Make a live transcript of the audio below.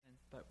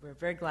We're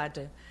very glad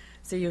to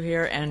see you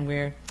here, and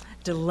we're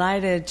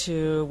delighted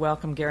to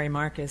welcome Gary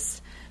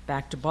Marcus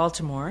back to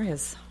Baltimore,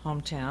 his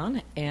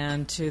hometown,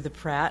 and to the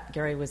Pratt.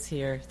 Gary was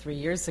here 3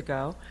 years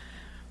ago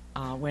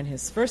when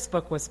his first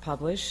book was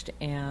published,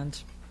 and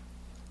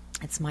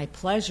it's my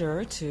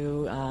pleasure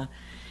to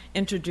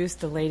introduce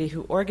the lady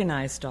who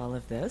organized all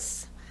of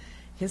this,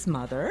 his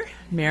mother,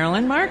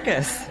 Marilyn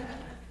Marcus.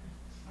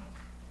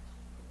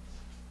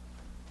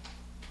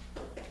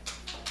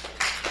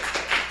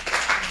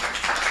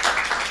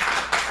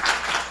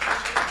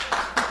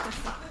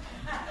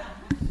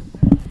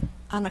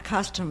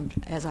 Unaccustomed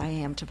as I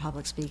am to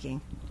public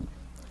speaking,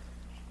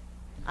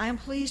 I am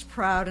pleased,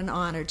 proud, and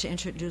honored to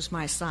introduce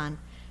my son,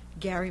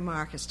 Gary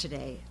Marcus,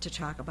 today to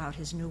talk about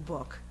his new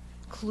book,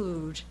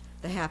 Kludge,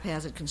 The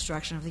Haphazard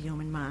Construction of the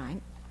Human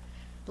Mind.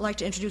 I'd like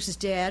to introduce his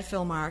dad,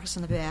 Phil Marcus,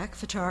 in the back,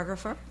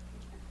 photographer,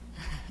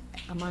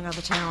 among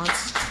other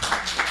talents.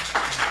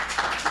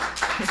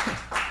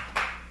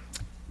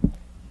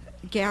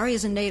 Gary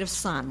is a native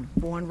son,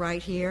 born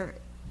right here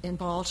in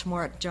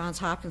Baltimore at Johns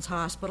Hopkins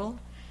Hospital,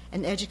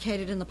 and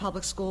educated in the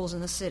public schools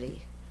in the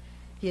city.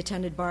 He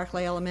attended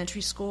Barclay Elementary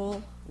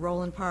School,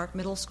 Roland Park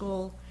Middle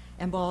School,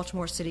 and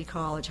Baltimore City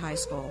College High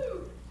School.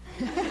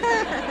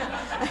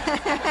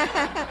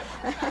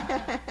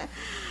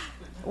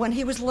 When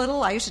he was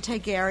little, I used to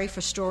take Gary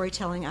for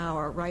storytelling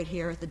hour right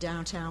here at the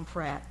downtown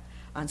Pratt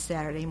on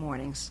Saturday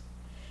mornings.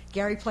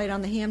 Gary played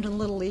on the Hampden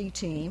Little League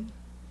team.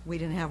 We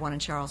didn't have one in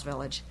Charles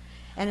Village.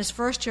 And his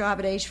first job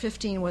at age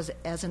 15 was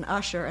as an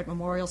usher at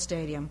Memorial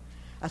Stadium,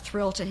 a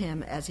thrill to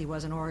him as he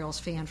was an Orioles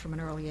fan from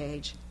an early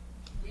age.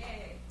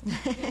 Yay.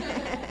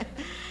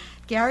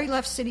 Gary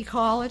left City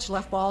College,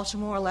 left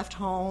Baltimore, left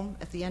home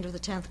at the end of the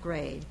 10th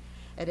grade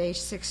at age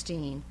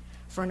 16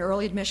 for an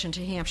early admission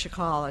to Hampshire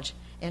College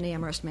in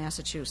Amherst,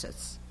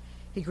 Massachusetts.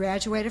 He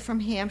graduated from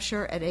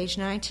Hampshire at age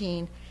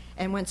 19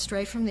 and went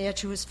straight from there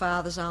to his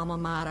father's alma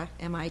mater,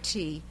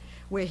 MIT,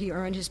 where he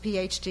earned his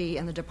PhD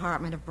in the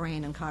Department of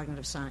Brain and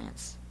Cognitive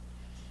Science.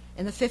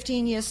 In the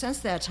 15 years since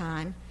that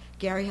time,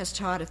 Gary has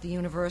taught at the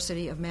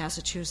University of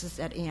Massachusetts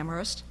at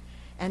Amherst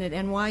and at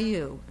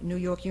NYU, New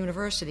York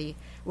University,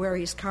 where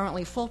he's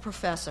currently full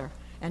professor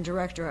and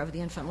director of the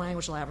Infant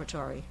Language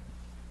Laboratory.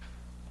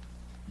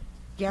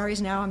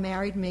 Gary's now a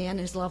married man,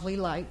 and his lovely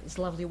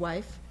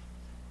wife,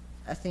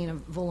 Athena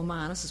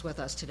Voulimanis, is with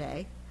us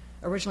today.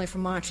 Originally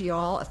from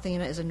Montreal,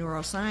 Athena is a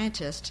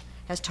neuroscientist,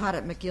 has taught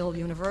at McGill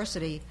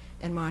University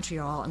in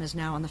Montreal, and is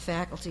now on the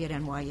faculty at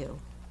NYU.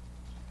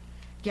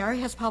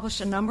 Gary has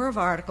published a number of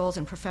articles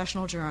in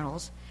professional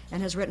journals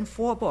and has written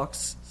 4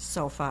 books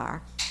so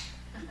far.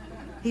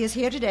 He is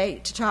here today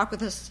to talk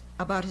with us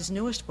about his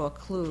newest book,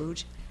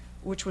 Kludge,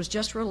 which was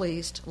just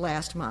released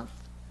last month.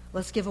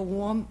 Let's give a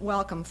warm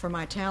welcome for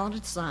my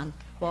talented son,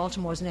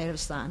 Baltimore's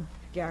native son,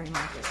 Gary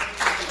Marcus.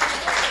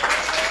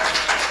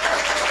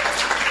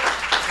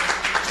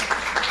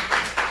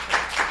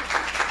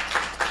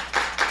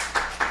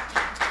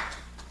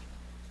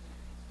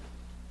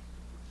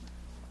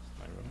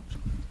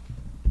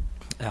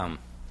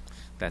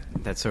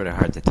 That's sort of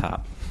hard to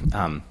top.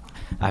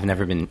 I've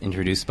never been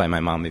introduced by my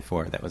mom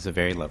before. That was a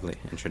very lovely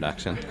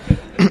introduction.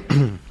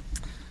 Give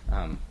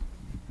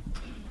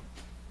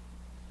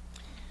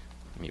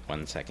me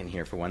 1 second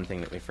here for one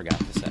thing that we forgot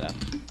to set up.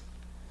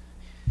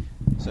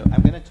 So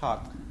I'm going to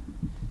talk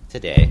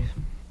today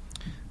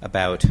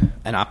about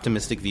an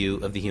optimistic view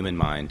of the human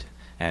mind.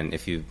 And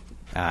if you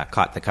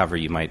caught the cover,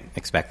 you might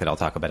expect that I'll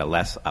talk about a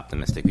less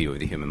optimistic view of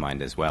the human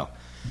mind as well.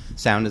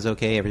 Sound is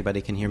okay?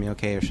 Everybody can hear me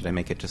okay? Or should I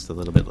make it just a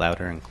little bit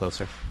louder and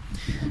closer?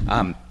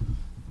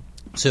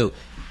 So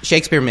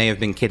Shakespeare may have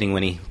been kidding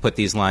when he put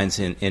these lines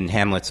in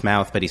Hamlet's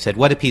mouth, but he said,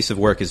 "What a piece of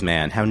work is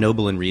man, how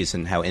noble in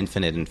reason, how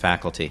infinite in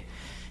faculty."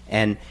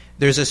 And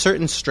there's a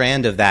certain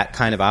strand of that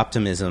kind of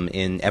optimism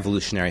in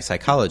evolutionary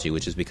psychology,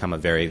 which has become a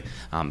very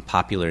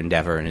popular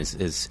endeavor and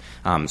is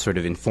sort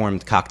of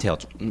informed cocktail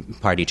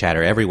party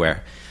chatter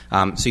everywhere.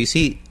 So you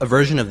see a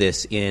version of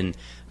this in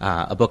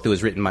a book that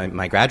was written by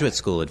my graduate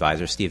school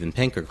advisor, Steven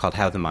Pinker, called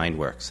How the Mind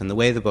Works. And the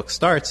way the book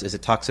starts is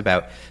it talks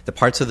about the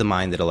parts of the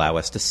mind that allow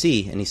us to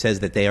see, and he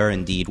says that they are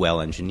indeed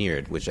well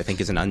engineered, which I think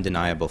is an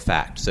undeniable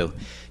fact. So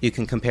you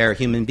can compare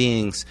human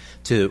beings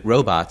to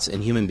robots,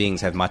 and human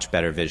beings have much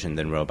better vision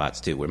than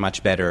robots do. We're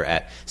much better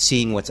at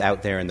seeing what's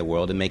out there in the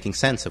world and making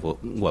sense of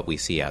what we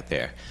see out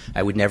there.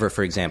 I would never,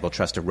 for example,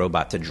 trust a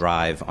robot to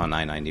drive on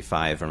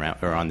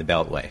I-95 or on the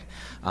Beltway.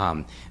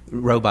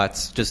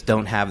 Robots just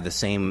don't have the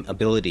same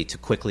ability to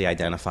quickly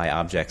identify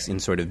objects in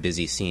sort of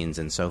busy scenes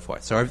and so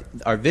forth. So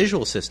our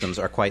visual systems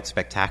are quite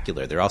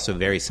spectacular. They're also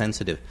very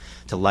sensitive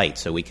to light,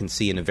 so we can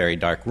see in a very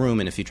dark room,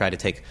 and if you try to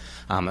take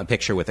a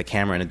picture with a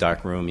camera in a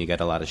dark room, you get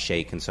a lot of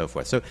shake and so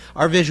forth. So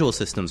our visual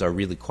systems are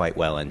really quite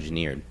well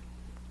engineered.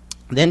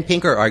 Then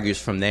Pinker argues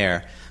from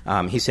there.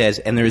 He says,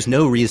 and there is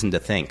no reason to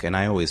think, and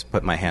I always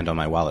put my hand on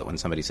my wallet when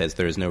somebody says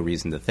there is no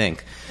reason to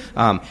think.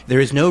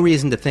 There is no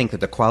reason to think that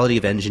the quality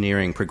of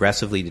engineering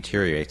progressively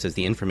deteriorates as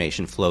the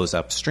information flows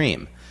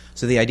upstream.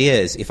 So the idea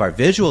is if our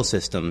visual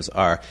systems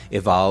are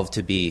evolved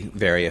to be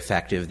very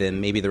effective, then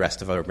maybe the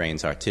rest of our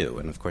brains are too.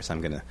 And of course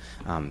I'm going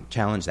to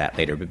challenge that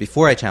later. But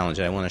before I challenge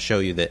it, I want to show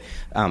you that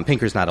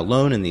Pinker's not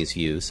alone in these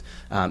views.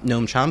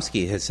 Noam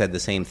Chomsky has said the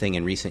same thing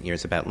in recent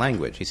years about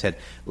language. He said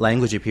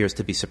language appears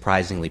to be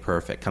surprisingly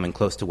perfect, coming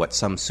close to what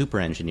some super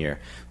engineer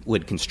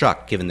would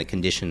construct given the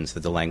conditions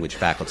that the language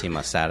faculty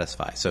must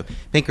satisfy. So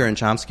Pinker and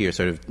Chomsky are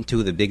sort of two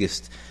of the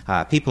biggest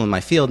people in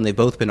my field, and they've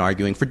both been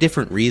arguing for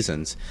different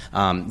reasons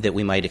that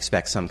we might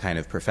expect some kind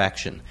of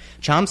perfection.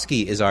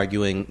 Chomsky is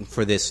arguing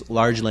for this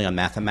largely on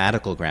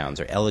mathematical grounds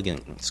or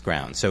elegance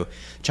grounds. So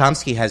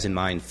Chomsky has in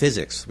mind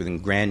physics within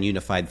grand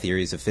unified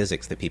theories of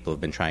physics that people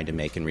have been trying to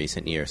make in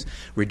recent years,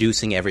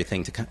 reducing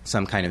everything to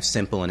some kind of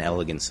simple and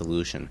elegant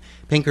solution.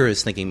 Pinker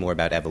is thinking more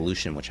about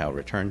evolution, which I'll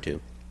return to.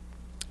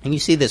 And you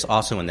see this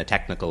also in the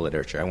technical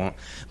literature. I won't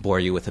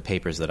bore you with the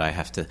papers that I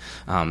have to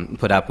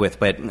put up with,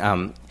 but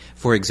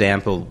for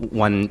example,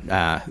 one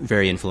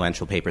very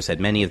influential paper said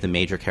many of the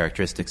major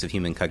characteristics of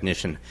human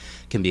cognition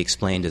can be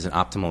explained as an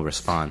optimal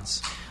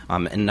response.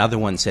 Another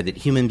one said that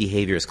human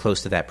behavior is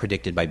close to that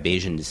predicted by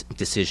Bayesian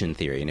decision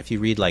theory. And if you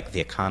read like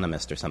The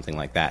Economist or something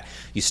like that,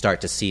 you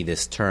start to see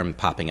this term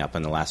popping up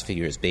in the last few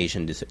years,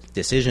 Bayesian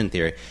decision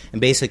theory.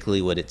 And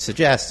basically what it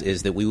suggests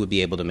is that we would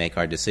be able to make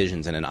our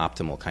decisions in an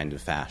optimal kind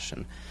of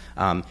fashion.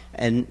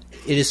 And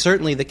it is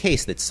certainly the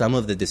case that some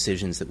of the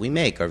decisions that we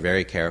make are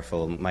very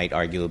careful, might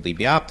arguably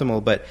be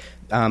optimal, but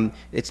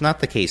it's not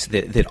the case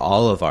that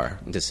all of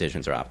our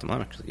decisions are optimal.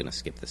 I'm actually going to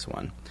skip this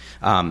one.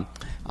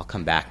 I'll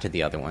come back to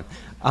the other one.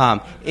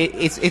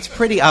 It's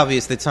pretty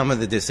obvious that some of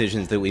the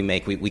decisions that we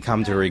make we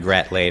come to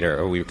regret later,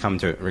 or we come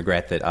to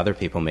regret that other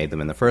people made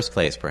them in the first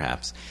place,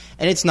 perhaps.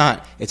 And it's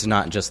not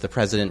just the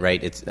president,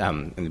 right? It's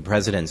the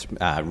president's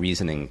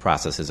reasoning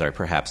processes are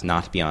perhaps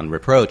not beyond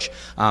reproach,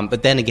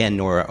 but then again,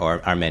 nor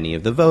are many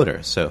of the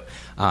voters. So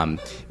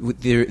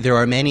there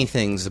are many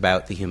things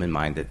about the human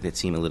mind that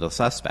seem a little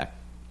suspect.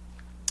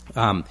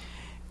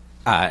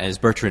 As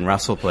Bertrand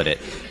Russell put it,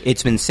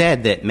 it's been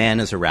said that man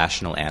is a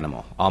rational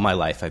animal. All my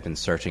life I've been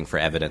searching for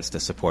evidence to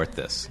support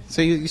this.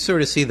 So you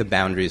sort of see the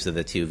boundaries of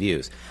the two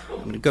views. I'm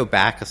going to go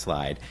back a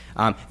slide.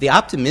 The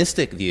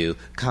optimistic view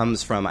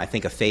comes from, I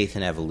think, a faith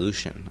in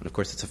evolution. And of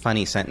course, it's a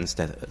funny sentence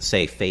to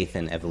say faith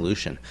in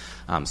evolution,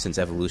 since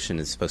evolution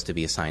is supposed to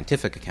be a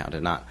scientific account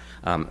and not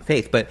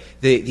faith. But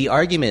the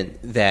argument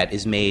that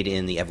is made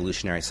in the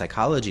evolutionary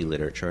psychology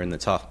literature, and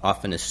that's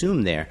often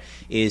assumed there,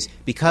 is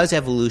because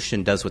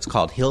evolution does what's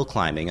called hill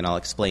climbing, and I'll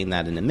explain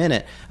that in a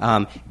minute,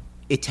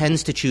 it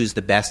tends to choose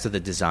the best of the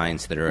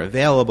designs that are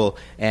available,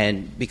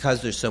 and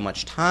because there's so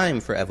much time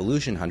for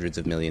evolution, hundreds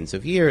of millions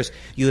of years,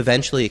 you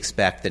eventually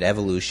expect that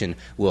evolution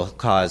will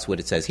cause what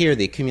it says here,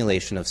 the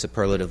accumulation of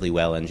superlatively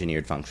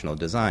well-engineered functional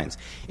designs.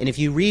 And if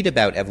you read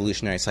about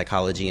evolutionary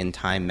psychology in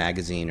Time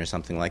magazine or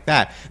something like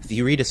that, if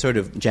you read a sort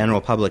of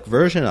general public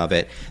version of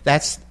it,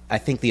 that's I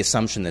think the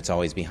assumption that's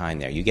always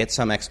behind there. You get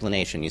some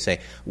explanation. You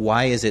say,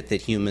 why is it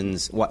that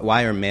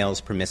why are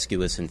males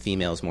promiscuous and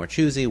females more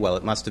choosy? Well,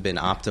 it must have been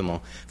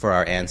optimal for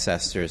our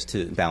ancestors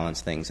to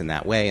balance things in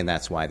that way, and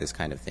that's why this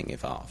kind of thing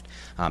evolved.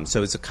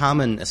 So it's a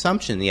common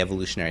assumption in the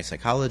evolutionary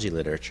psychology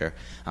literature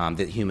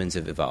that humans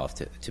have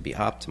evolved to be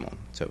optimal.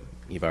 So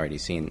you've already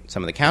seen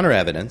some of the counter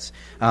evidence.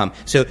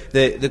 So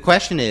the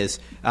question is,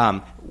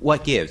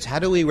 what gives? How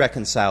do we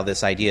reconcile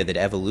this idea that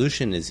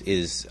evolution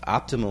is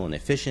optimal and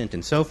efficient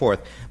and so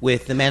forth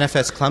with the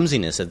manifest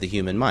clumsiness of the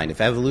human mind?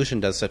 If evolution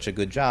does such a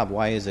good job,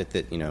 why is it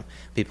that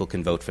people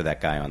can vote for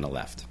that guy on the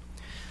left?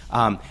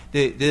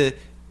 The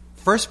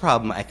first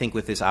problem, I think,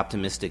 with this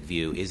optimistic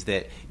view is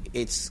that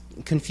it's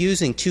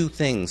confusing two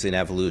things in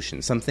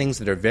evolution, some things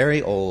that are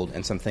very old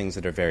and some things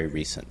that are very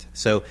recent.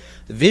 So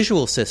the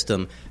visual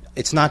system,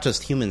 it's not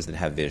just humans that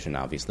have vision,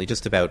 obviously.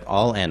 Just about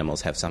all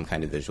animals have some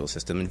kind of visual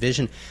system. And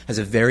vision has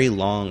a very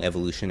long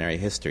evolutionary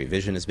history.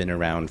 Vision has been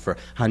around for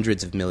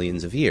hundreds of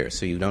millions of years.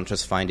 So you don't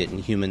just find it in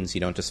humans,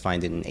 you don't just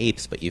find it in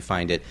apes, but you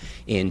find it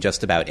in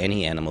just about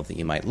any animal that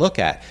you might look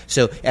at.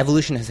 So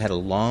evolution has had a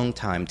long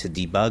time to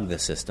debug the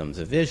systems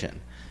of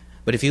vision.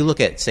 But if you look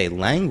at, say,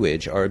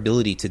 language, our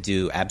ability to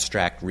do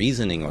abstract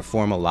reasoning or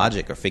formal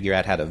logic or figure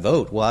out how to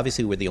vote, well,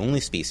 obviously we're the only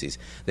species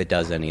that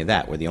does any of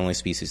that. We're the only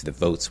species that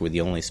votes. We're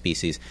the only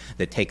species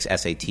that takes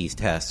SAT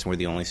tests. We're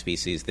the only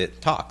species that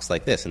talks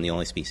like this, and the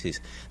only species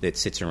that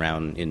sits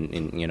around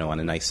on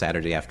a nice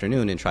Saturday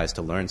afternoon and tries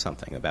to learn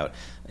something about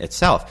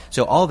itself.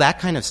 So all that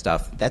kind of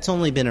stuff, that's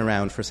only been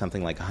around for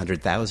something like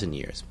 100,000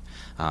 years.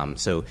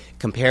 So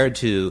compared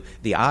to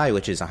the eye,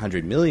 which is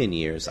 100 million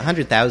years,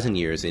 100,000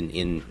 years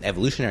in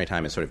evolutionary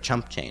time is sort of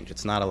chump change.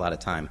 It's not a lot of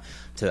time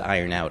to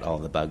iron out all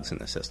the bugs in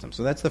the system.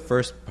 So that's the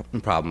first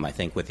problem, I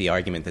think, with the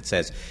argument that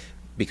says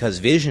because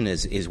vision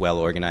is well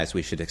organized,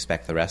 we should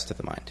expect the rest of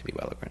the mind to be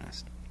well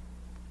organized.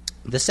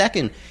 The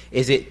second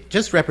is it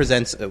just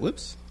represents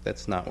whoops,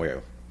 that's not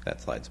where that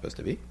slide's supposed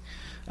to be.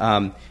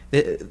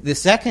 The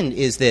second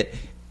is that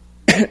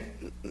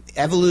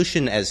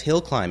evolution as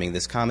hill climbing,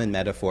 this common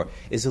metaphor,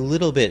 is a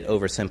little bit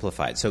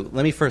oversimplified. So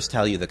let me first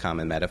tell you the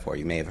common metaphor.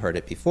 You may have heard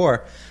it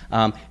before.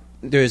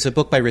 there's a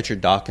book by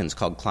Richard Dawkins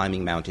called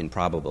Climbing Mount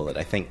Improbable that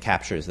I think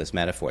captures this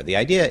metaphor. The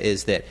idea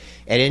is that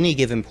at any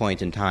given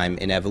point in time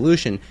in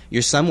evolution,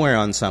 you're somewhere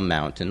on some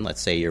mountain,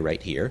 let's say you're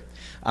right here,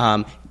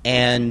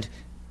 and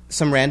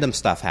some random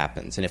stuff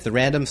happens. And if the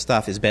random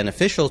stuff is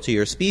beneficial to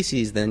your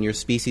species, then your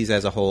species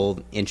as a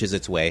whole inches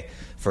its way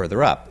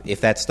further up.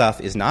 If that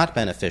stuff is not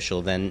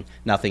beneficial, then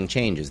nothing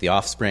changes. The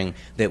offspring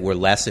that were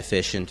less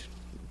efficient,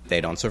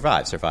 they don't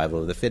survive,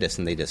 survival of the fittest,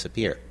 and they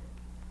disappear.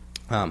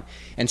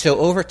 And so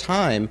over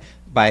time,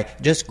 by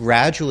just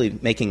gradually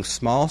making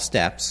small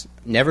steps,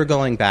 never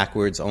going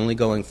backwards, only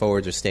going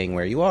forwards or staying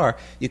where you are,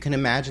 you can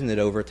imagine that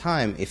over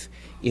time, if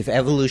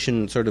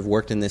evolution sort of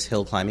worked in this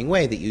hill-climbing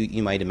way, that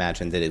you might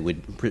imagine that it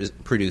would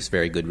produce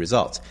very good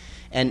results.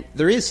 And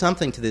there is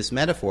something to this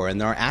metaphor,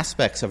 and there are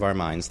aspects of our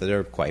minds that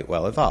are quite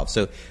well evolved.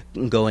 So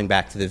going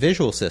back to the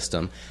visual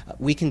system,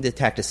 we can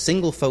detect a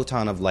single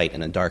photon of light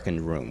in a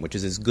darkened room, which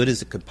is as good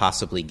as it could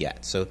possibly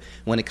get. So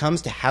when it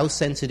comes to how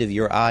sensitive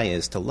your eye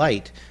is to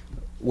light,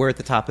 we're at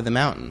the top of the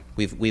mountain.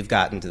 We've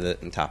gotten to the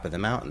top of the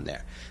mountain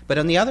there. But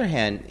on the other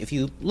hand, if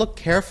you look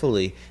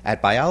carefully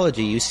at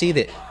biology, you see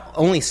that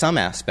only some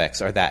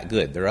aspects are that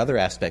good. There are other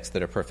aspects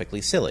that are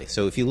perfectly silly.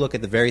 So if you look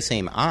at the very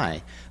same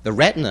eye, the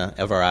retina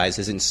of our eyes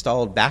is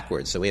installed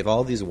backwards. So we have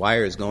all these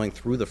wires going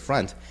through the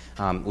front,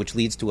 which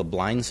leads to a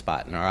blind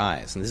spot in our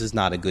eyes. And this is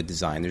not a good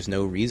design. There's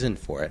no reason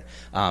for it.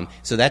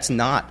 So that's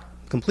not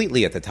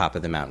completely at the top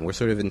of the mountain. We're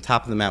sort of in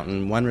top of the mountain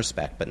in one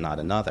respect, but not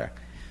another.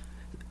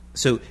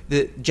 So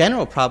the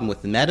general problem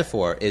with the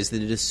metaphor is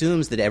that it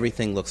assumes that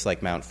everything looks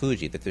like Mount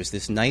Fuji, that there's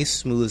this nice,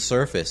 smooth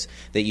surface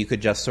that you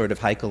could just sort of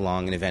hike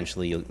along and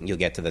eventually you'll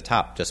get to the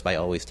top just by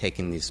always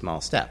taking these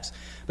small steps.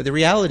 But the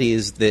reality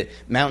is that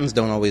mountains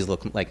don't always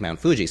look like Mount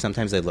Fuji.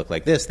 Sometimes they look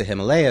like this, the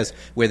Himalayas,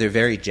 where they're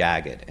very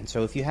jagged. And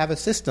so if you have a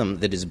system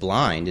that is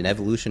blind, and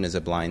evolution is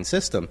a blind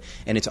system,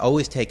 and it's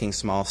always taking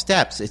small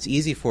steps, it's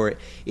easy for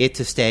it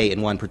to stay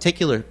in one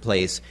particular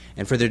place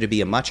and for there to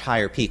be a much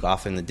higher peak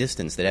off in the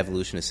distance that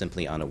evolution is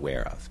simply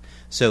unaware of.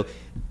 So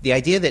the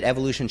idea that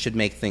evolution should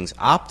make things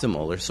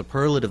optimal or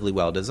superlatively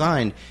well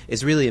designed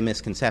is really a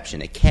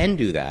misconception. It can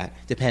do that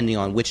depending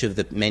on which of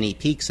the many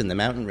peaks in the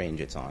mountain range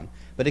it's on,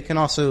 but it can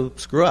also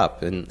screw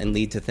up and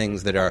lead to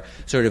things that are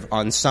sort of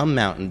on some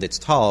mountain that's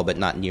tall but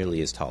not nearly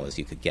as tall as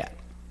you could get.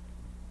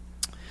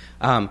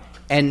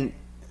 And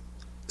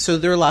so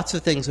there are lots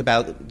of things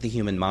about the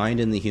human mind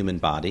and the human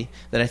body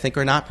that I think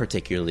are not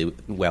particularly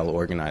well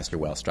organized or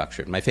well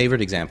structured. My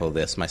favorite example of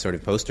this, my sort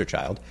of poster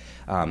child,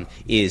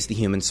 is the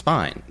human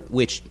spine,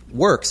 which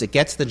works. It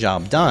gets the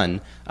job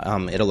done.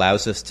 It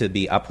allows us to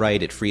be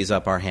upright. It frees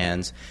up our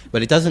hands.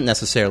 But it doesn't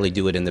necessarily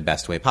do it in the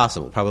best way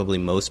possible. Probably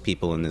most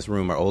people in this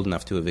room are old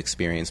enough to have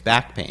experienced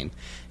back pain.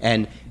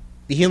 And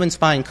the human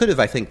spine could have,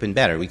 I think, been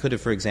better. We could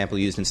have, for example,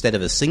 used, instead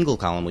of a single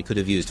column, we could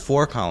have used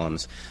 4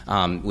 columns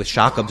with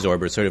shock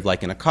absorbers, sort of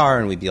like in a car,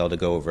 and we'd be able to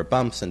go over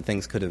bumps, and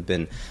things could have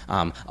been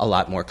a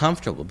lot more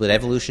comfortable. But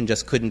evolution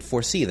just couldn't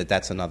foresee that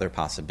that's another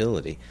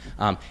possibility.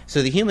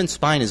 So the human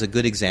spine is a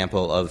good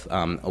example of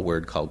a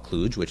word called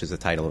kludge, which is the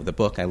title of the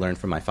book I learned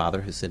from my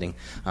father, who's sitting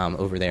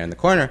over there in the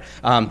corner.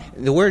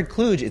 The word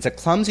kludge, it's a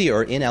clumsy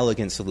or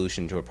inelegant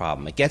solution to a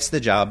problem. It gets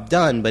the job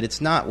done, but it's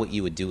not what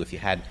you would do if you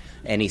had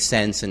any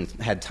sense and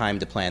had time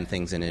to plan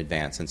things in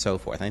advance and so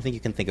forth. And I think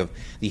you can think of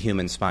the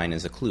human spine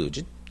as a kludge.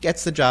 It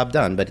gets the job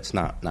done, but it's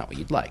not what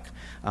you'd like.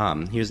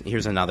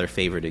 Here's another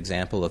favorite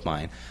example of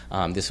mine.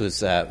 This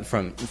was I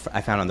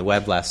found on the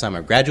web last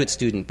summer. Graduate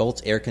student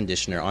bolts air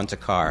conditioner onto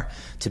car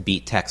to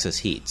beat Texas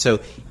heat.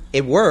 So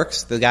it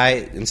works. The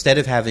guy, instead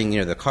of having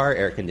the car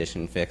air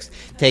conditioning fixed,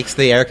 takes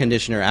the air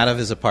conditioner out of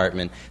his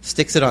apartment,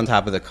 sticks it on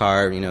top of the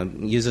car,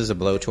 uses a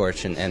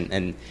blowtorch,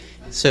 and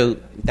so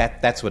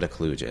that's what a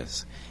kludge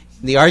is.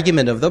 The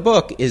argument of the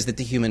book is that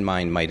the human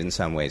mind might in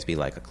some ways be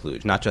like a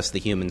kludge, not just the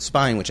human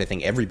spine, which I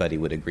think everybody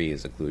would agree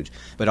is a kludge,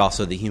 but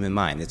also the human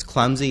mind. It's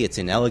clumsy, it's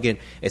inelegant,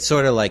 it's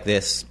sort of like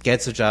this,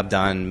 gets the job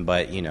done,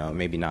 but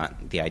maybe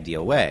not the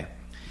ideal way.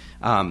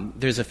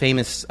 There's a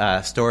famous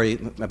story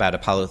about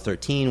Apollo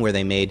 13 where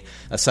they made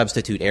a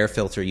substitute air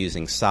filter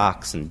using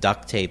socks and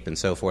duct tape and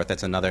so forth.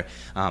 That's another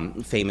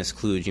famous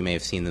kludge. You may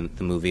have seen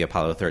the movie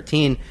Apollo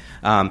 13.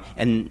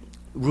 And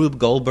Rube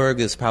Goldberg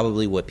is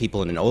probably what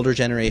people in an older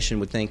generation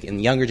would think. In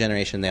the younger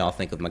generation, they all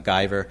think of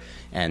MacGyver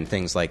and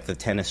things like the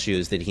tennis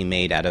shoes that he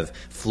made out of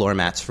floor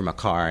mats from a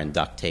car and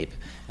duct tape.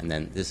 And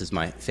then this is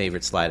my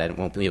favorite slide. I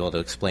won't be able to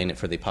explain it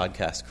for the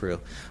podcast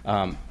crew.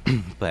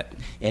 But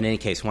in any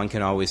case, one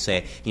can always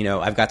say,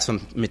 I've got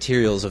some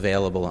materials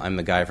available. I'm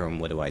MacGyver,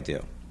 and what do I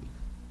do?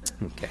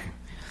 Okay.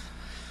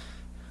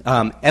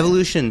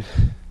 Evolution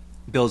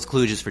builds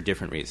kludges for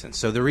different reasons.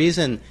 So the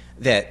reason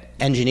that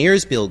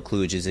engineers build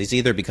kludges is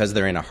either because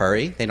they're in a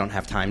hurry, they don't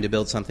have time to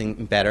build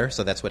something better,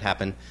 so that's what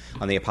happened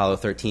on the Apollo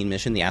 13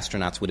 mission. The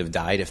astronauts would have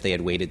died if they had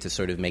waited to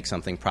sort of make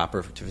something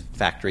proper to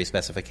factory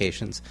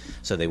specifications,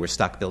 so they were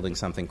stuck building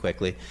something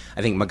quickly.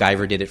 I think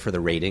MacGyver did it for the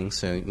ratings,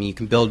 so you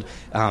can build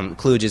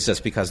kludges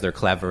just because they're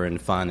clever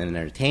and fun and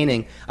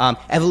entertaining.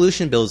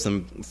 Evolution builds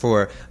them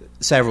for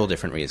several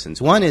different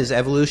reasons. One is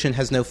evolution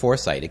has no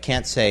foresight. It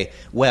can't say,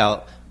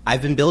 well,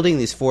 I've been building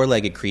these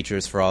four-legged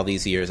creatures for all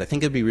these years. I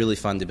think it would be really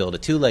fun to build a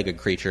two-legged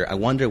creature. I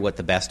wonder what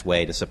the best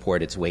way to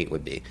support its weight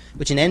would be,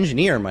 which an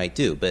engineer might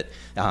do, but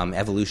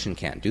evolution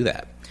can't do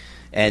that.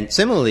 And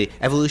similarly,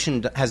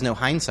 evolution has no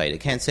hindsight. It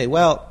can't say,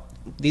 well,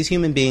 these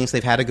human beings,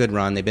 they've had a good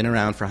run, they've been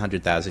around for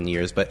 100,000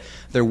 years, but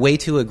they're way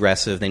too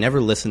aggressive, they never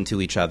listen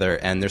to each other,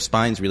 and their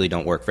spines really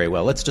don't work very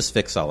well. Let's just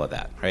fix all of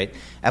that, right?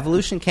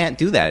 Evolution can't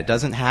do that. It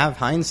doesn't have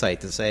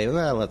hindsight to say,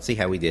 well, let's see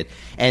how we did.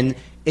 And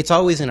it's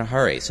always in a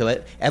hurry.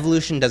 So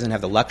evolution doesn't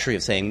have the luxury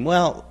of saying,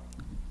 well,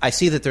 I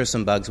see that there's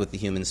some bugs with the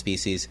human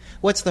species.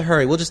 What's the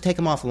hurry? We'll just take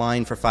them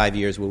offline for 5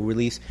 years. We'll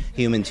release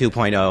human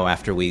 2.0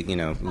 after we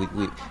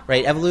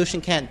right? Evolution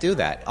can't do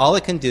that. All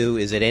it can do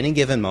is at any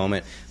given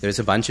moment, there's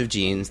a bunch of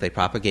genes, they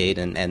propagate,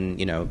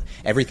 and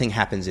everything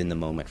happens in the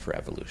moment for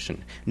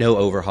evolution. No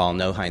overhaul,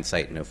 no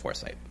hindsight, no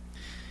foresight.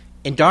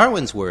 In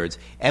Darwin's words,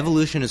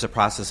 evolution is a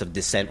process of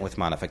descent with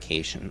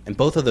modification. And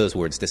both of those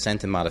words,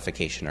 descent and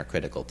modification, are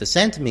critical.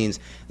 Descent means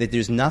that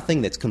there's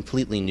nothing that's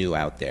completely new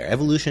out there.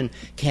 Evolution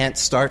can't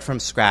start from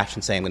scratch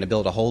and say, I'm going to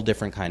build a whole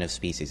different kind of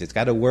species. It's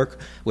got to work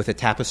with a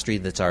tapestry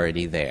that's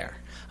already there.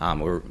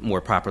 Or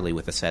more properly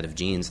with a set of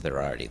genes that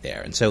are already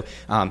there. And so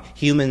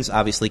humans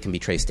obviously can be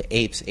traced to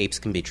apes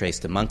can be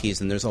traced to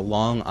monkeys, and there's a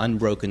long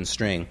unbroken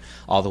string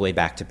all the way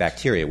back to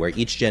bacteria, where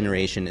each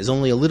generation is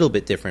only a little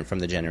bit different from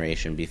the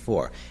generation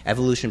before.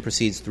 Evolution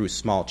proceeds through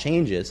small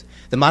changes.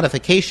 The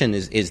modification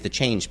is the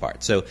change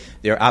part. So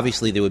there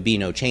would be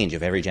no change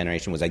if every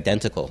generation was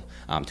identical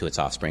to its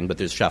offspring, but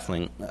there's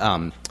shuffling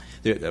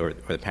or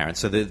the parents.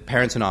 So the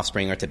parents and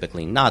offspring are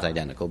typically not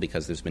identical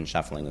because there's been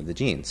shuffling of the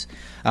genes.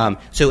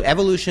 So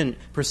evolution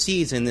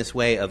proceeds in this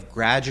way of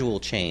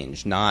gradual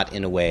change, not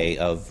in a way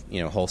of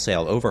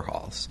wholesale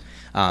overhauls.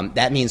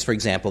 That means, for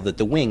example, that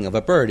the wing of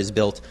a bird is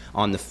built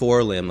on the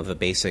forelimb of a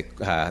basic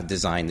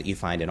design that you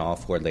find in all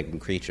four-legged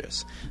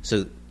creatures.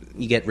 So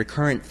you get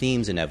recurrent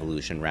themes in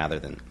evolution rather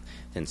than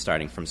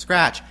starting from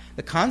scratch.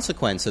 The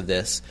consequence of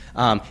this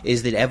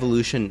is that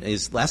evolution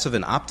is less of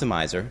an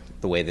optimizer,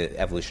 the way that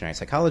evolutionary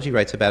psychology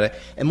writes about it,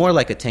 and more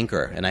like a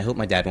tinkerer. And I hope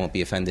my dad won't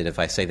be offended if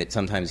I say that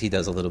sometimes he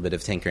does a little bit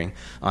of tinkering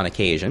on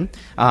occasion.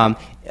 And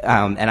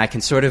I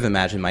can sort of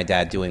imagine my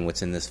dad doing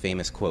what's in this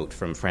famous quote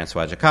from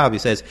Francois Jacob. He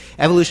says,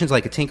 evolution's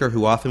like a tinker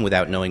who often,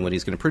 without knowing what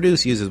he's going to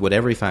produce, uses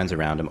whatever he finds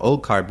around him,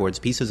 old cardboards,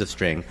 pieces of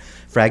string,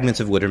 fragments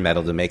of wood or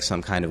metal to make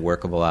some kind of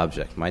workable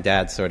object. My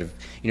dad sort of,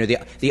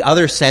 the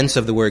other sense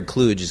of the word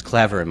kludge is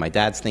clever, and my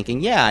dad's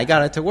thinking, yeah, I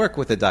got it to work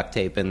with the duct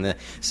tape and the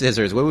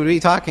scissors. What were we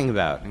talking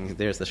about? And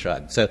there's the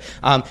shrug. So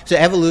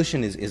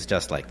evolution is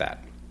just like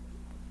that.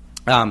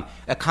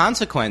 A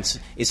consequence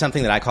is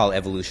something that I call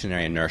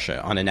evolutionary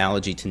inertia, on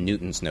analogy to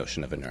Newton's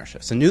notion of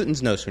inertia. So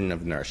Newton's notion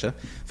of inertia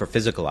for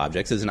physical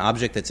objects is an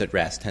object that's at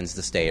rest tends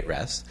to stay at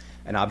rest.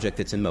 An object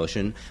that's in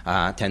motion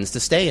tends to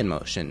stay in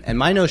motion. And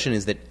my notion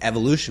is that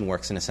evolution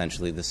works in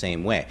essentially the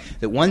same way.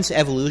 That once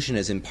evolution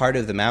is in part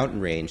of the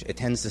mountain range, it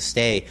tends to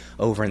stay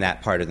over in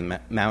that part of the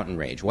mountain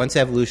range. Once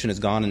evolution has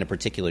gone in a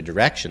particular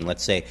direction,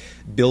 let's say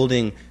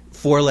building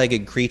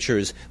four-legged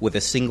creatures with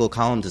a single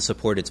column to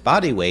support its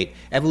body weight,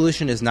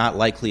 evolution is not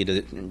likely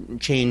to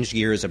change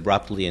gears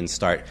abruptly and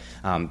start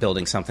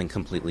building something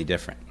completely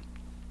different.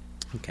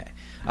 Okay.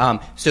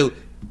 So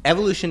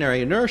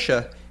evolutionary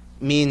inertia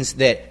means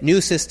that new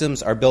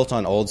systems are built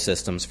on old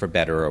systems for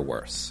better or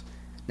worse.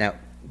 Now,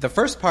 the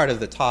first part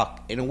of the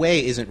talk, in a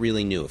way, isn't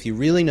really new. If you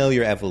really know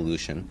your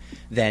evolution,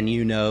 then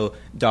you know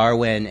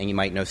Darwin and you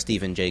might know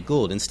Stephen Jay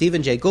Gould. And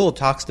Stephen Jay Gould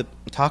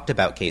talked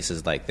about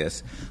cases like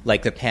this,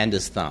 like the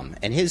panda's thumb.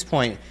 And his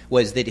point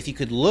was that if you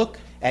could look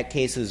at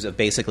cases of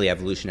basically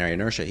evolutionary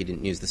inertia, he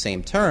didn't use the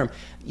same term,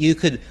 you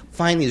could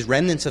find these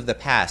remnants of the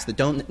past that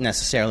don't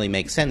necessarily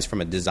make sense from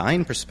a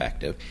design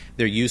perspective.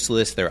 They're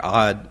useless, they're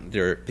odd,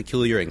 they're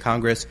peculiar,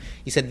 incongruous.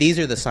 He said these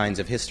are the signs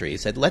of history. He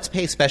said let's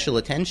pay special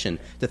attention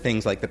to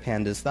things like the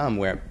panda's thumb,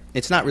 where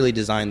it's not really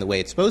designed the way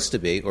it's supposed to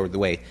be, or the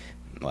way,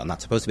 well,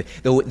 not supposed to be,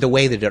 the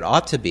way that it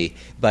ought to be,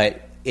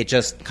 but it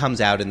just comes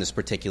out in this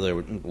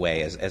particular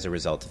way as a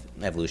result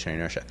of evolutionary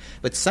inertia.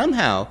 But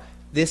somehow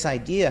this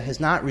idea has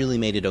not really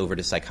made it over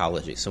to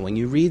psychology. So when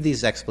you read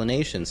these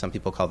explanations, some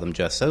people call them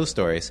just so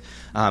stories,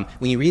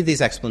 when you read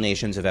these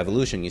explanations of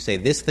evolution, you say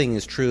this thing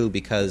is true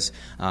because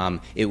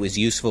it was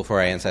useful for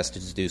our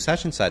ancestors to do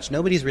such and such.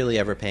 Nobody's really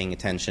ever paying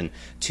attention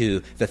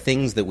to the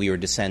things that we were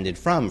descended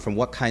from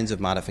what kinds of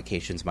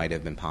modifications might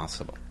have been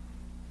possible.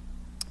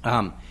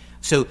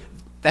 So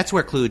that's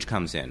where kludge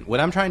comes in. What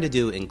I'm trying to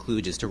do in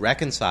kludge is to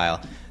reconcile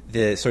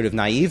the sort of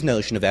naive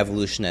notion of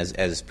evolution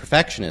as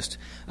perfectionist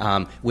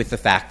with the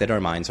fact that our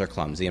minds are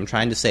clumsy. I'm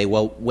trying to say,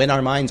 well, when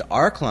our minds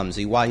are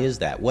clumsy, why is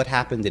that? What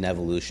happened in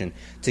evolution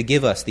to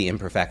give us the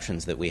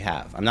imperfections that we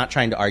have? I'm not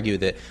trying to argue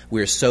that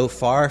we're so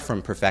far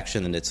from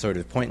perfection that it's sort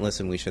of pointless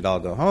and we should all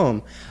go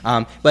home,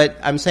 but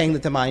I'm saying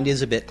that the mind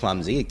is a bit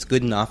clumsy. It's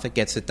good enough, it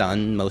gets it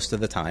done most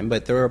of the time,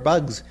 but there are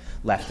bugs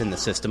left in the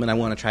system, and I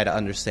want to try to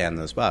understand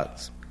those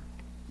bugs.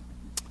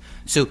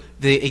 So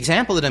the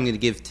example that I'm going to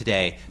give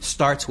today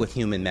starts with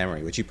human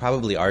memory, which you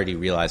probably already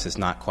realize is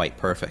not quite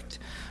perfect.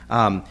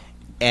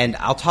 And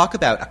I'll talk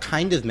about a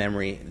kind of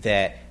memory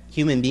that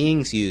human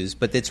beings use,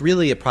 but it's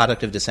really a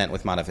product of descent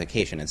with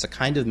modification. It's a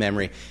kind of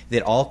memory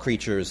that all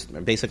creatures,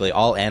 or basically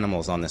all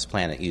animals on this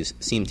planet,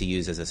 seem to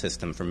use as a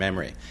system for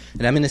memory.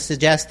 And I'm going to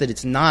suggest that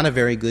it's not a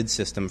very good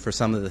system for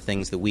some of the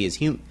things that we as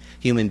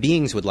human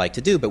beings would like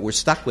to do, but we're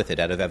stuck with it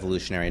out of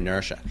evolutionary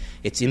inertia.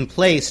 It's in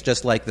place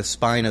just like the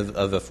spine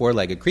of a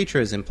four-legged creature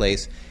is in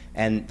place,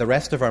 and the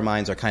rest of our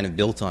minds are kind of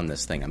built on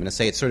this thing. I'm going to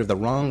say it's sort of the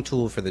wrong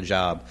tool for the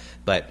job,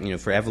 but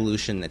for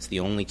evolution, it's the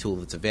only tool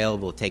that's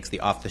available. It takes the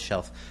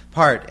off-the-shelf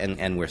part,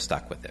 and we're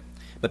stuck with it.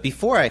 But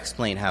before I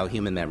explain how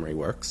human memory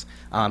works,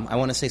 I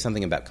want to say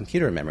something about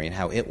computer memory and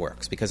how it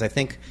works, because I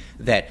think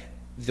that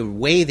the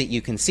way that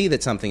you can see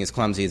that something is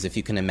clumsy is if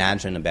you can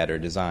imagine a better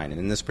design. And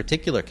in this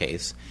particular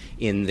case,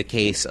 in the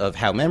case of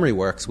how memory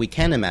works, we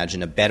can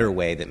imagine a better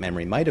way that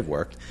memory might have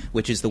worked,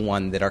 which is the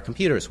one that our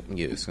computers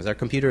use, because our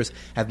computers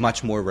have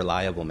much more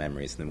reliable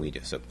memories than we do.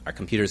 So our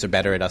computers are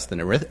better at us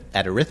than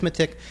at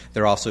arithmetic.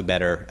 They're also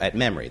better at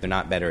memory. They're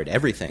not better at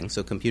everything.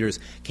 So computers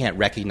can't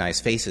recognize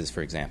faces,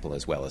 for example,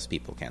 as well as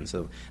people can.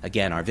 So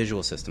again, our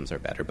visual systems are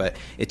better. But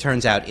it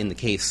turns out in the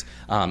case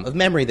of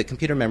memory that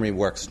computer memory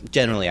works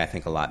generally, I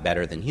think, a lot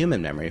better than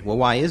human memory. Well,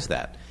 why is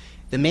that?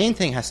 The main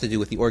thing has to do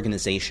with the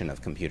organization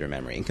of computer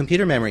memory. In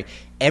computer memory,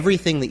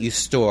 everything that you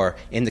store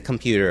in the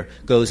computer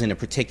goes in a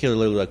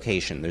particular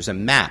location. There's a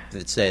map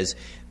that says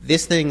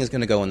this thing is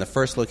going to go in the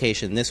first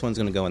location, this one's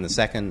going to go in the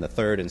second, the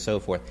third, and so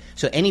forth.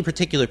 So any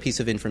particular piece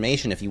of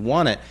information, if you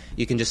want it,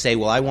 you can just say,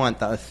 well, I want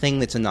the thing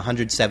that's in the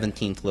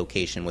 117th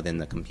location within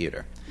the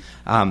computer.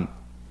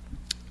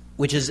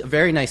 Which is a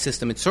very nice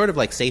system. It's sort of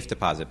like safe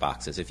deposit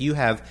boxes. If you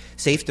have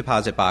safe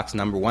deposit box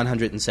number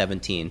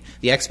 117,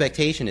 the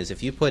expectation is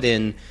if you put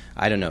in,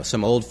 I don't know,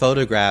 some old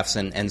photographs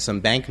and some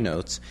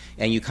banknotes,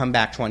 and you come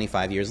back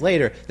 25 years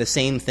later, the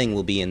same thing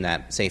will be in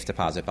that safe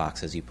deposit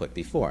box as you put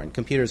before. And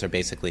computers are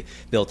basically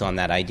built on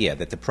that idea,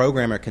 that the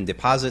programmer can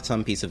deposit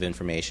some piece of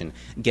information,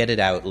 get it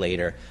out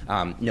later,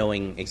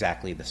 knowing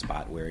exactly the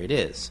spot where it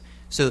is.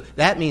 So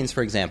that means,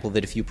 for example,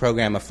 that if you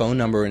program a phone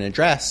number and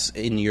address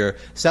in your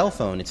cell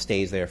phone, it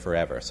stays there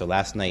forever. So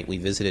last night we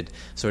visited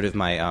sort of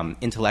my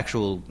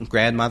intellectual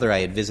grandmother.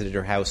 I had visited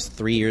her house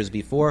 3 years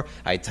before.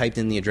 I typed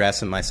in the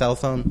address in my cell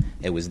phone.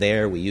 It was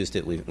there. We used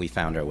it. We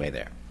found our way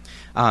there.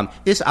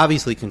 This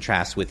obviously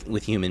contrasts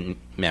with human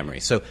memory.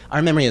 So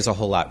our memory is a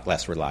whole lot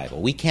less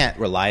reliable. We can't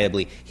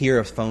reliably hear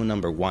a phone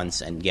number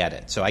once and get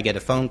it. So I get a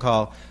phone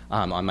call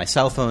on my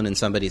cell phone, and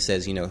somebody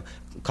says,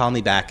 call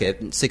me back at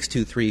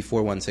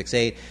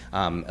 623-4168.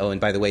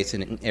 And by the way, it's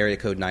in area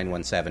code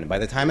 917. And by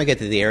the time I get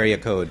to the area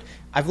code,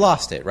 I've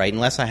lost it, right?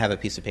 Unless I have a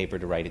piece of paper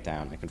to write it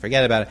down. I can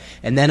forget about it.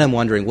 And then I'm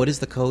wondering, what is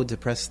the code to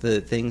press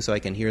the thing so I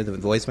can hear the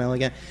voicemail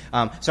again?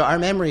 So our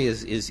memory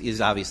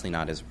is obviously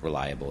not as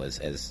reliable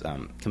as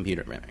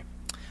computer memory.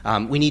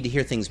 We need to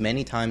hear things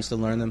many times to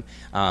learn them.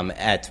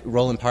 At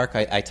Roland Park,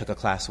 I took a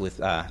class with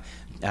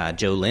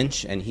Joe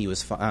Lynch, and he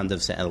was fond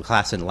of a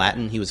class in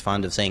Latin. He was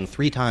fond of saying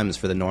 3 times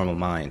for the normal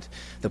mind.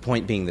 The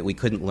point being that we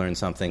couldn't learn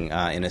something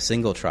in a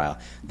single trial.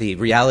 The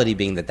reality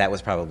being that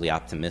was probably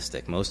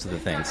optimistic. Most of the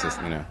things,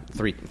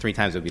 three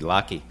times would be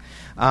lucky.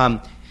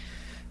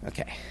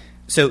 Okay.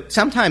 So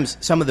sometimes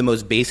some of the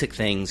most basic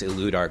things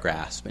elude our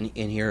grasp. And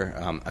here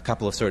a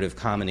couple of sort of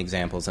common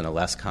examples and a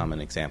less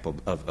common example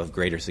of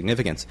greater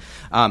significance.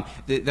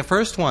 The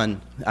first one,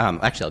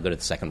 actually I'll go to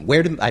the second.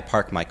 Where do I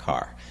park my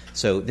car?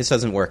 So this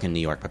doesn't work in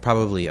New York, but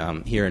probably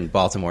here in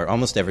Baltimore,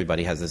 almost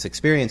everybody has this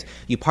experience.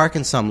 You park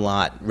in some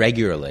lot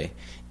regularly,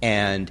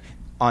 and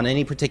on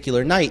any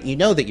particular night, you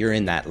know that you're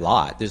in that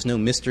lot. There's no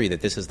mystery that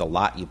this is the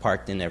lot you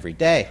parked in every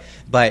day,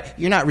 but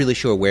you're not really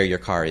sure where your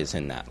car is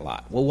in that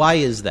lot. Well, why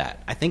is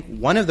that? I think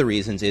one of the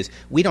reasons is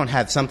we don't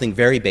have something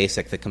very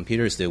basic that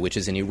computers do, which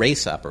is an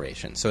erase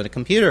operation. So in a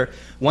computer,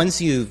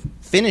 once you've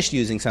finished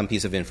using some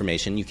piece of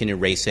information, you can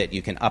erase it,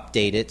 you can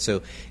update it.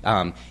 So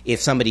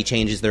if somebody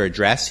changes their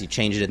address, you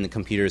change it in the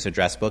computer's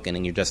address book, and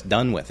then you're just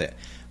done with it.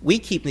 We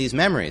keep these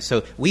memories.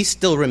 So we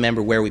still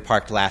remember where we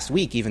parked last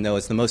week, even though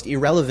it's the most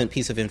irrelevant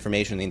piece of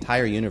information in the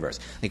entire universe.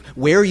 Like,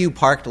 where you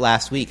parked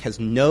last week has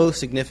no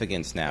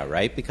significance now,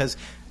 right? Because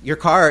your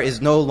car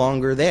is no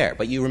longer there,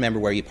 but you remember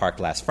where you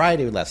parked last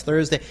Friday or last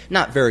Thursday.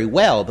 Not very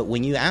well, but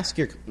when you ask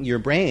your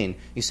brain,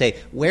 you say,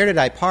 where did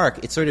I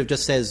park? It sort of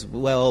just says,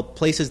 well,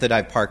 places that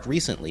I've parked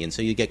recently. And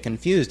so you get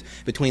confused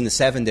between the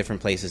 7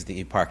 different places that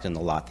you parked in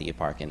the lot that you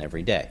park in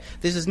every day.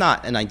 This is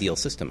not an ideal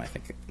system, I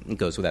think. It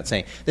goes without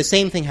saying. The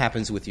same thing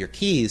happens with your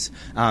keys.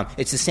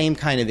 It's the same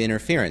kind of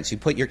interference. You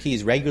put your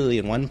keys regularly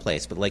in one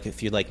place, but like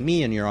if you're like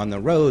me and you're on the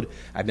road,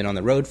 I've been on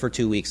the road for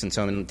 2 weeks, and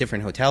so I'm in a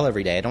different hotel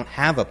every day. I don't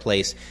have a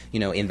place,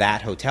 in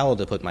that hotel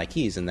to put my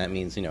keys, and that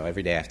means,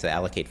 every day I have to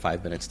allocate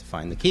 5 minutes to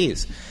find the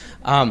keys.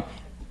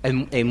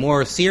 A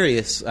more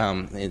serious,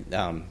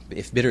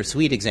 if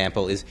bittersweet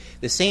example is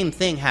the same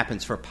thing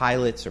happens for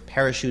pilots or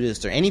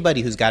parachutists or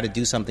anybody who's got to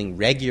do something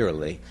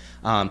regularly,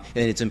 and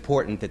it's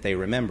important that they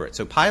remember it.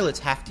 So pilots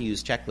have to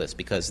use checklists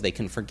because they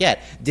can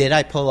forget, did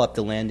I pull up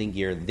the landing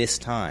gear this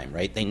time,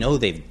 right? They know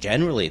they've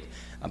generally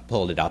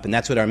pulled it up. And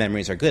that's what our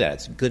memories are good at.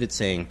 It's good at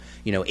saying,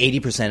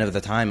 80% of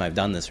the time I've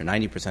done this, or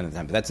 90% of the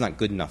time. But that's not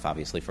good enough,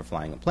 obviously, for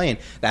flying a plane.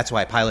 That's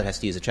why a pilot has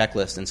to use a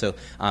checklist. And so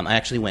I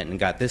actually went and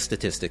got this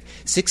statistic.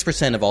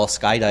 6% of all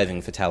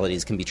skydiving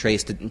fatalities can be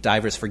traced to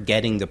divers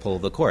forgetting to pull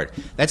the cord.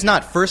 That's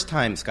not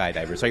first-time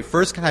skydivers, right?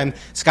 First-time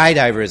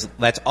skydivers,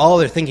 that's all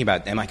they're thinking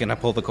about. Am I going to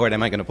pull the cord?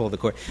 Am I going to pull the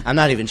cord? I'm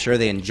not even sure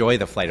they enjoy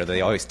the flight, or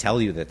they always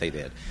tell you that they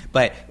did.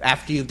 But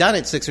after you've done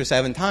it 6 or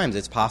 7 times,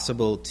 it's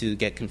possible to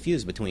get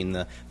confused between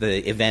the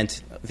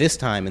event this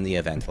time and the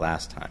event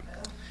last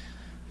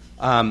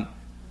time.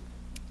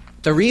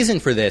 The reason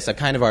for this, I've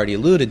kind of already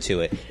alluded to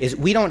it, is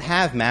we don't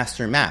have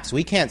master maps.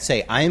 We can't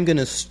say, I am going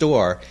to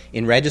store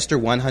in register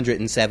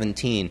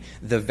 117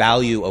 the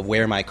value of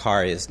where my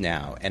car is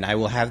now. And I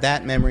will have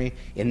that memory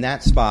in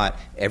that spot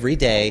every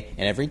day.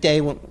 And every day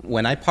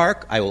when I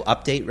park, I will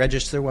update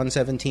register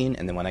 117.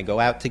 And then when I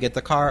go out to get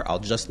the car, I'll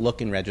just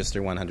look in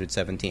register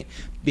 117.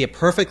 It'd be a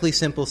perfectly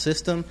simple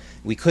system.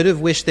 We could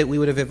have wished that we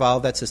would have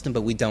evolved that system,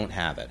 but we don't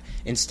have it.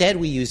 Instead,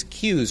 we use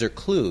cues or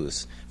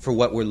clues for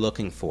what we're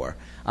looking for.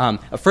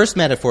 A first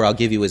metaphor I'll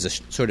give you is a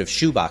sort of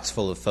shoebox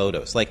full of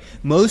photos. Like,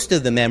 most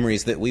of the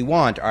memories that we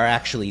want are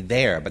actually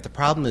there, but the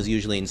problem is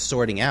usually in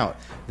sorting out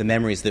the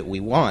memories that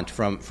we want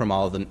from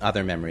all of the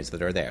other memories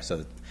that are there,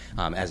 so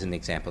as in the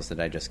examples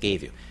that I just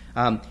gave you.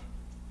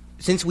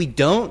 Since we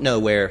don't know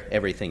where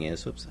everything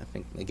is, I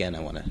think, again, I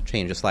want to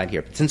change a slide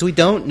here. But since we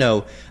don't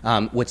know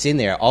what's in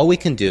there, all we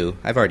can do,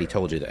 I've already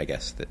told you, I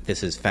guess, that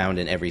this is found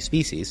in every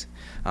species.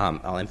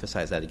 I'll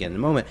emphasize that again in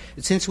a moment.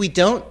 Since we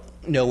don't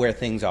know where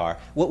things are,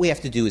 what we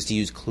have to do is to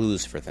use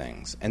clues for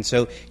things. And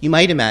so you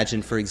might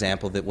imagine, for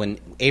example, that when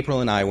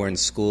April and I were in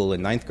school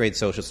in 9th grade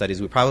social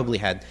studies, we probably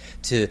had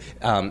to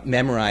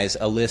memorize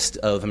a list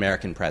of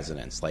American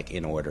presidents, like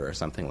in order or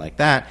something like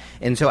that.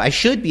 And so I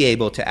should be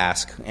able to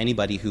ask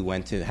anybody who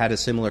had a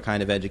similar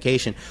kind of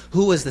education,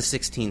 who was the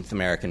 16th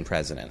American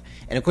president?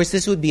 And of course,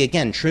 this would be,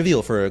 again,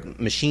 trivial for a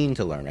machine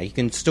to learn. Right? You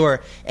can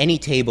store any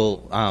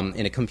table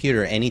in a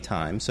computer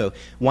anytime. So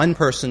one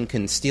person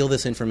can steal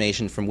this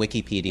information from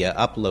Wikipedia,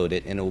 upload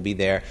it, and it will be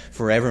there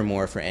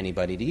forevermore for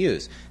anybody to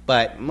use.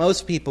 But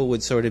most people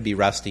would sort of be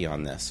rusty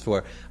on this.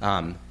 Is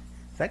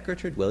that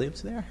Gertrude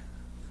Williams there?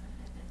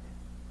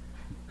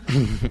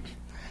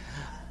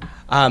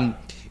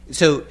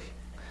 So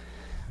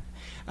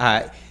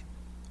I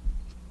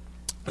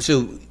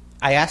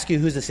ask you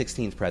who's the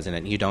 16th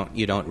president. You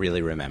don't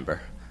really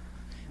remember.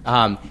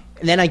 And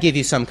then I give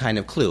you some kind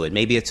of clue, and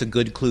maybe it's a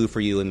good clue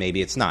for you, and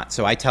maybe it's not.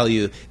 So I tell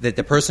you that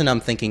the person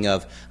I'm thinking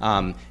of,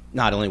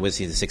 not only was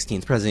he the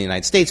 16th president of the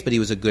United States, but he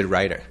was a good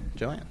writer.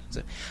 Joanne.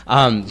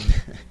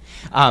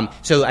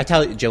 So I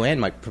tell you,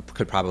 Joanne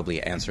could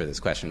probably answer this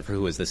question for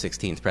who was the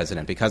 16th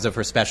president because of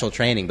her special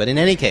training. But in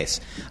any case,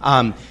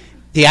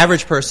 the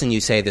average person, you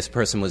say this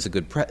person was was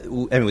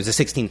the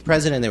 16th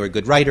president, they were a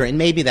good writer, and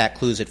maybe that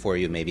clues it for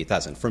you, maybe it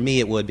doesn't. For me,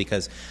 it would,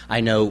 because I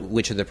know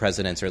which of the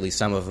presidents, or at least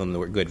some of them,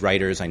 were good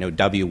writers. I know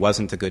W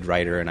wasn't a good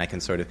writer, and I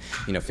can sort of,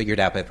 figure it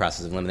out by the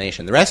process of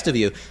elimination. The rest of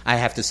you, I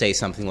have to say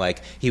something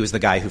like, he was the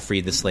guy who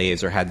freed the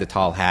slaves, or had the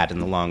tall hat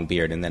and the long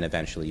beard, and then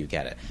eventually you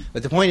get it.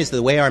 But the point is,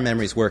 the way our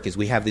memories work is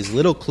we have these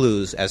little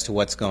clues as to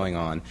what's going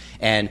on,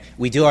 and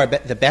we do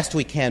the best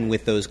we can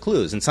with those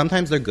clues. And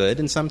sometimes they're good,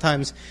 and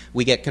sometimes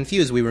we get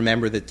confused. We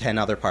remember the 10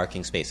 other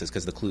parking spaces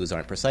because the clues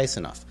aren't precise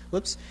enough.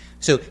 Whoops.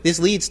 So this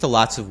leads to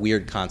lots of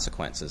weird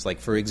consequences. Like,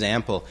 for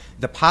example,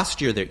 the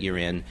posture that you're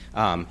in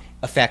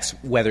affects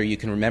whether you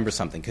can remember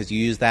something, because you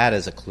use that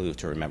as a clue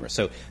to remember.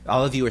 So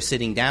all of you are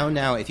sitting down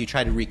now. If you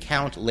try to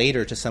recount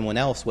later to someone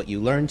else what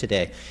you learned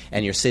today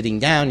and you're sitting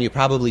down, you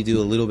probably do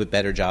a little bit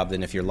better job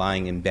than if you're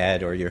lying in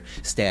bed or you're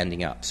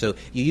standing up. So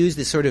you use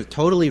this sort of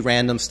totally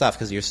random stuff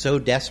because you're so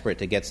desperate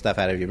to get stuff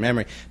out of your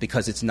memory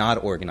because it's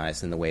not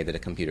organized in the way that a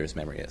computer's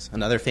memory is.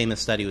 Another famous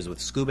study was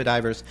with scuba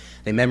divers.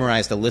 They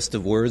memorized a list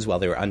of words while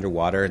they were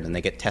underwater, and then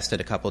they get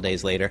tested a couple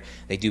days later.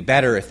 They do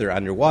better if they're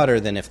underwater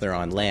than if they're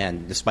on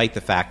land, despite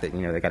the fact that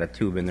they got a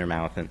tube in their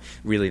mouth, and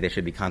really they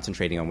should be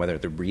concentrating on whether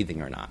they're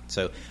breathing or not.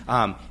 So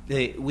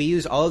we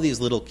use all of these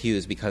little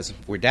cues because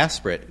we're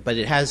desperate, but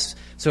it has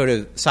sort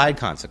of side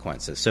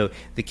consequences. So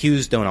the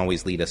cues don't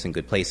always lead us in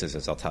good places,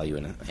 as I'll tell you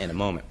in a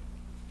moment.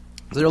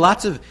 There are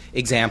lots of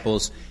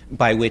examples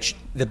by which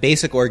the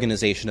basic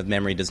organization of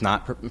memory does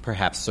not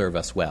perhaps serve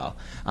us well.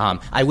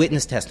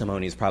 Eyewitness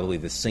testimony is probably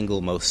the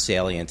single most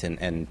salient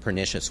and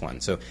pernicious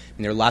one. So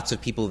there are lots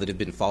of people that have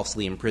been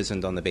falsely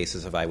imprisoned on the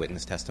basis of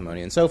eyewitness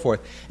testimony and so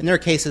forth. And there are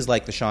cases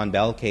like the Sean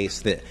Bell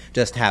case that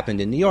just happened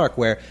in New York,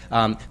 where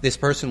this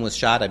person was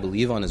shot, I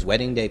believe, on his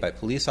wedding day by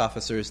police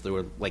officers. There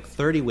were like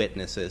 30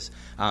 witnesses.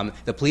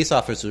 The police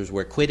officers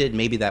were acquitted.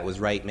 Maybe that was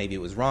right, maybe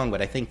it was wrong,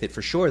 but I think that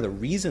for sure the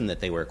reason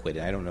that they were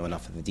acquitted, I don't know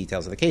enough of the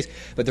details of the case,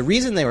 but the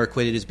reason they were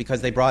acquitted is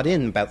because they brought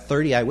in about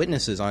 30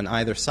 eyewitnesses on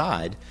either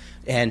side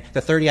And the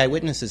 30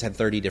 eyewitnesses had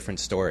 30 different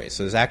stories.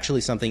 So there's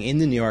actually something in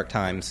the New York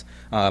Times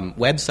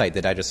website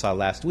that I just saw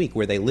last week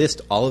where they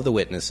list all of the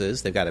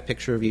witnesses. They've got a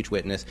picture of each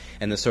witness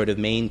and the sort of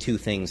main two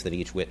things that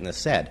each witness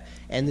said.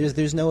 And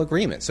there's no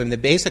agreement. So the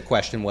basic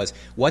question was,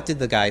 what did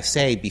the guy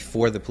say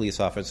before the police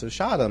officer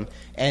shot him?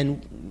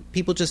 And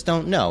people just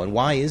don't know. And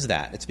why is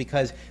that? It's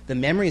because the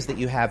memories that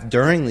you have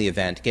during the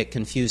event get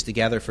confused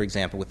together, for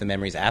example, with the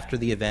memories after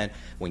the event,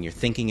 when you're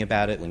thinking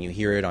about it, when you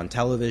hear it on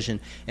television.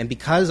 And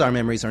because our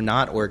memories are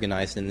not organized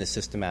in this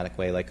systematic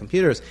way like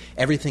computers,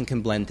 everything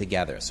can blend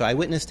together. So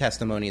eyewitness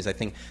testimony is, I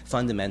think,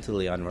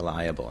 fundamentally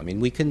unreliable. I mean,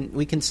 we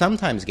can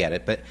sometimes get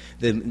it, but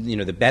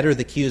the better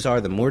the cues are,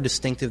 the more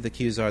distinctive the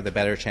cues are, the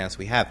better chance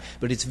we have.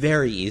 But it's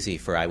very easy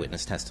for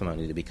eyewitness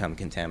testimony to become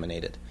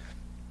contaminated.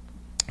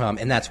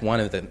 And that's one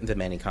of the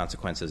many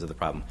consequences of the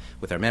problem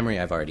with our memory.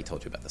 I've already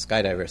told you about the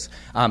skydivers.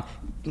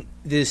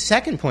 The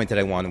second point that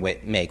I want to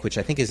make, which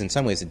I think is in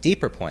some ways a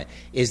deeper point,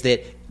 is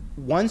that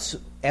once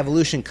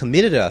evolution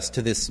committed us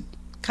to this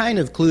kind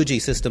of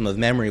kludgy system of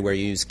memory where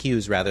you use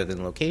cues rather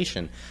than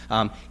location,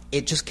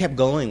 it just kept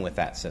going with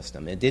that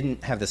system. It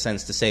didn't have the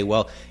sense to say,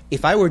 well,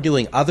 if I were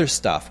doing other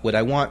stuff, would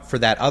I want for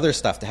that other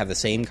stuff to have the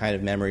same kind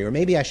of memory, or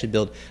maybe I should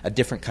build a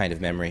different kind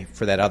of memory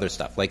for that other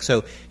stuff? Like,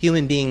 so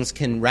human beings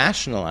can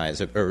rationalize,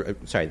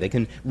 they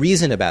can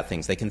reason about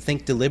things, they can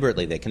think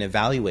deliberately, they can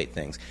evaluate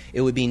things.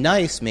 It would be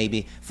nice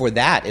maybe for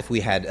that if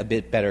we had a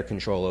bit better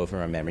control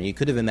over our memory. You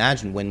could have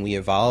imagined when we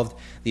evolved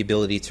the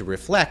ability to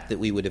reflect that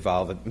we would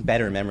evolve a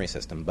better memory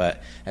system.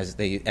 But as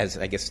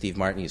I guess Steve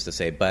Martin used to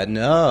say, but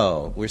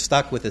no, we're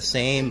stuck with the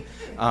same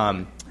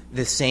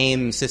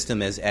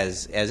system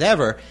as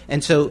ever,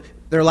 and so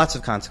there are lots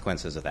of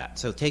consequences of that.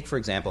 So take, for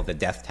example, the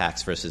death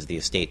tax versus the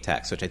estate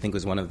tax, which I think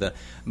was one of the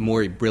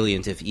more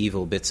brilliant, if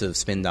evil, bits of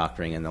spin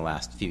doctoring in the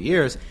last few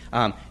years.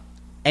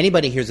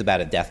 Anybody hears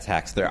about a death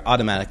tax, they're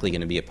automatically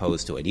going to be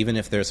opposed to it, even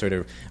if they're sort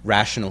of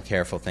rational,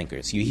 careful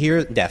thinkers. You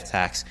hear death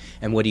tax,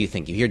 and what do you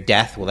think? You hear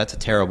death, well, that's a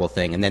terrible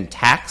thing. And then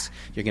tax,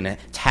 you're going to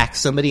tax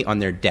somebody on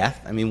their death?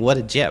 I mean, what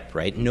a jip,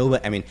 right?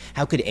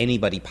 How could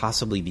anybody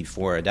possibly be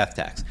for a death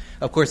tax?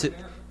 Of course,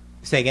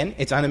 say again?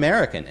 It's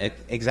un-American.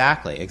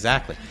 Exactly.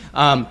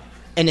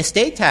 An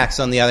estate tax,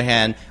 on the other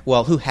hand,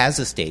 well, who has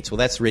estates? Well,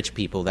 that's rich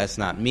people. That's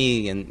not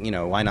me,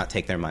 and why not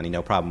take their money?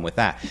 No problem with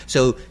that.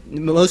 So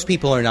most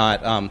people are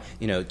not,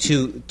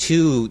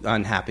 too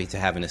unhappy to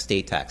have an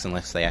estate tax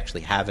unless they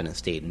actually have an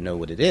estate and know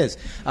what it is.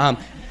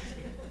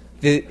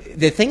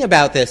 The thing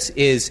about this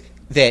is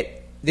that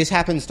this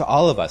happens to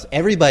all of us.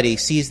 Everybody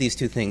sees these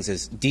two things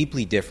as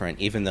deeply different,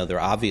 even though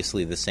they're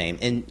obviously the same.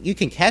 And you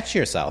can catch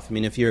yourself. I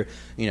mean, if you're,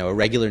 a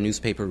regular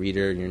newspaper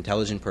reader, you're an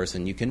intelligent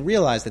person, you can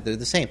realize that they're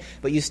the same.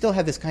 But you still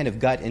have this kind of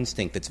gut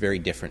instinct that's very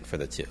different for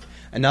the two.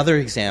 Another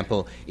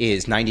example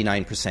is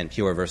 99%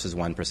 pure versus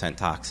 1%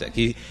 toxic.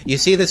 You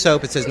see the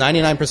soap, it says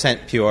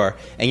 99% pure,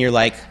 and you're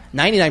like,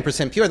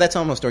 99% pure, that's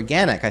almost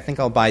organic. I think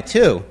I'll buy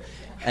two.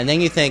 And then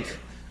you think,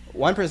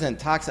 1%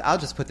 toxic, I'll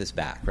just put this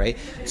back, right?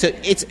 So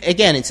it's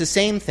the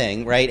same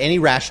thing, right? Any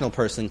rational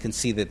person can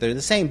see that they're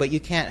the same, but you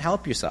can't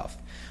help yourself.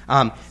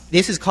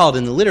 This is called,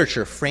 in the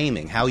literature,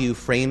 framing. How you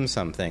frame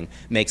something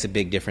makes a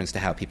big difference to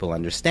how people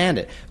understand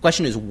it. The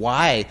question is,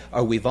 why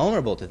are we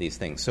vulnerable to these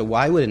things? So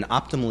why would an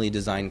optimally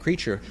designed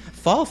creature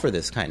fall for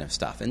this kind of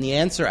stuff? And the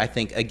answer, I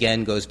think,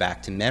 again, goes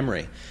back to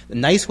memory. The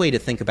nice way to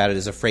think about it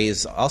is a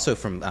phrase also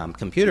from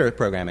computer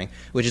programming,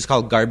 which is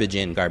called garbage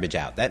in, garbage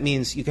out. That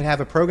means you can have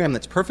a program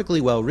that's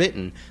perfectly well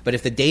written, but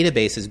if the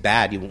database is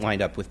bad, you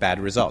wind up with bad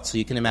results. So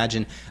you can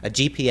imagine a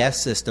GPS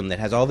system that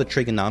has all the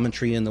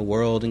trigonometry in the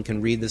world and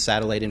can read the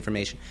satellite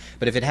information.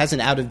 But if it has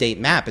an out-of-date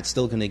map, it's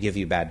still going to give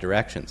you bad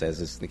directions,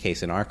 as is the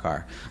case in our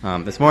car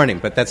this morning.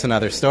 But that's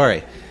another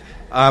story.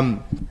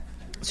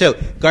 So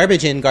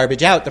garbage in,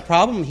 garbage out. The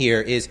problem here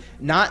is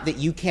not that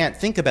you can't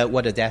think about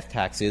what a death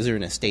tax is or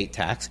an estate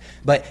tax,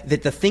 but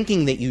that the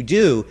thinking that you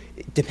do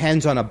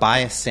depends on a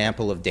biased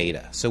sample of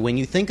data. So when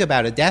you think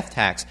about a death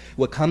tax,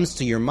 what comes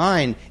to your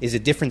mind is a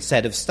different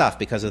set of stuff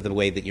because of the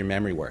way that your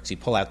memory works. You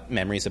pull out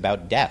memories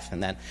about death,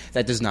 and that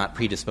does not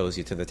predispose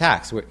you to the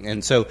tax.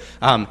 And so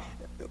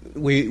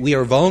we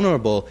are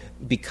vulnerable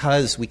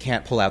because we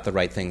can't pull out the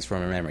right things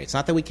from our memory. It's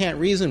not that we can't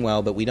reason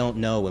well, but we don't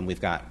know when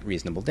we've got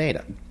reasonable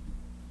data.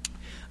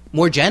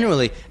 More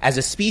generally, as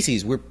a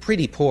species, we're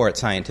pretty poor at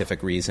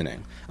scientific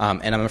reasoning.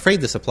 And I'm afraid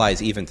this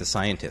applies even to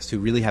scientists who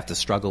really have to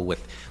struggle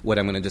with what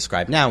I'm going to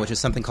describe now, which is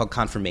something called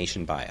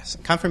confirmation bias.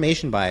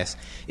 Confirmation bias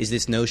is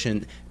this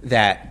notion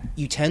that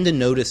you tend to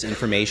notice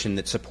information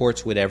that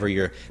supports whatever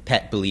your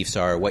pet beliefs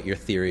are or what your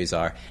theories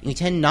are, and you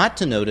tend not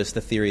to notice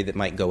the theory that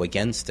might go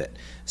against it.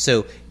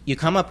 So you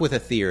come up with a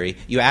theory,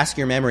 you ask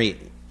your memory,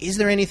 is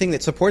there anything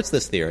that supports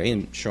this theory?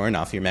 And sure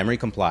enough, your memory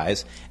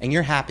complies, and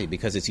you're happy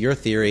because it's your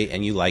theory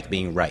and you like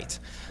being right.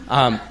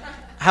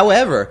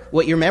 However,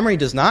 what your memory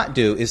does not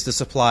do is to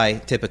supply,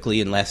 typically,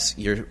 unless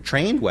you're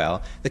trained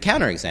well, the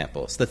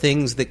counterexamples, the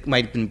things that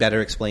might have been better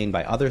explained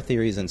by other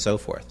theories and so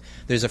forth.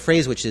 There's a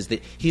phrase which is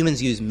that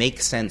humans use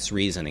make-sense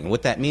reasoning.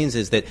 What that means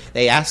is that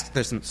they ask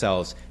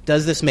themselves,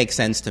 does this make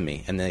sense to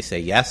me? And they say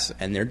yes,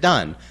 and they're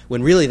done.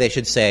 When really they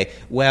should say,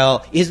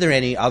 well, is there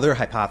any other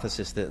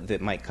hypothesis that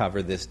might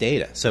cover this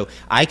data? So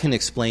I can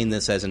explain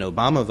this as an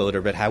Obama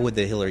voter, but how would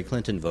the Hillary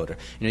Clinton voter?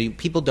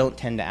 People don't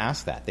tend to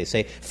ask that. They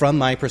say, from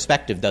my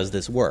perspective, does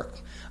this work?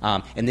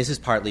 And this is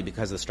partly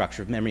because the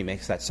structure of memory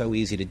makes that so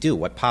easy to do.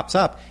 What pops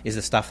up is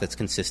the stuff that's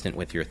consistent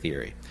with your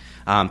theory.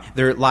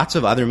 There are lots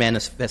of other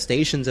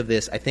manifestations of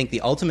this. I think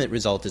the ultimate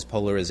result is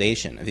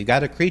polarization. If you've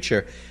got a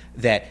creature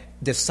that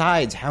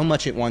decides how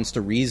much it wants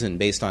to reason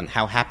based on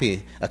how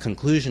happy a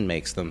conclusion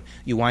makes them,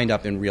 you wind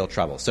up in real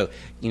trouble. So,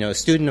 a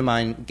student of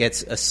mine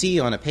gets an A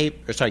on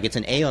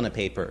a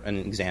paper, an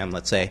exam,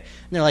 let's say, and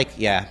they're like,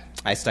 yeah,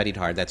 I studied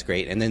hard, that's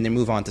great, and then they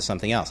move on to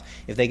something else.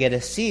 If they get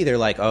a C, they're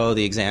like, oh,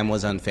 the exam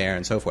was unfair,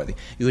 and so forth.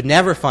 You would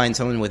never find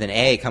someone with an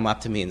A come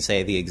up to me and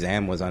say the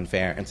exam was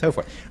unfair, and so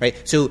forth, right?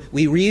 So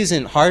we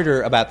reason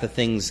harder about the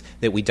things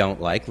that we don't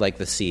like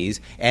the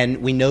C's, and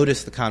we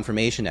notice the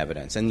confirmation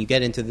evidence, and you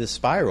get into this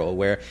spiral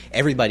where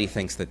everybody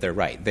thinks that they're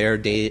right. Their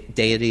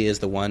deity is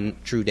the one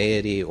true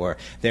deity, or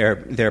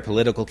their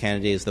political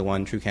candidate is the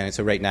one true candidate.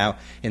 So right now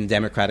in the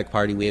Democratic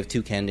Party, we have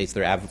two candidates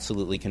that are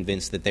absolutely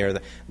convinced that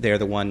they're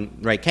the one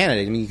right candidate.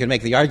 I mean, you can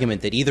make the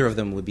argument that either of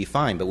them would be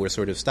fine, but we're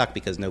sort of stuck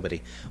because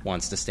nobody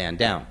wants to stand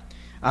down.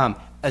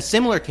 A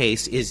similar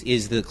case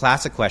is the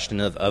classic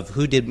question of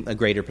who did a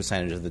greater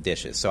percentage of the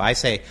dishes. So I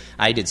say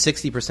I did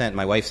 60%,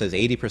 my wife says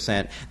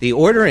 80%. The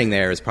ordering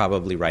there is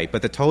probably right,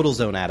 but the totals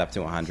don't add up to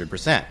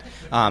 100%.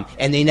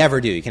 And they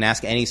never do. You can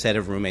ask any set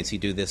of roommates who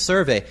do this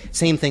survey.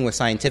 Same thing with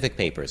scientific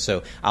papers.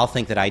 So I'll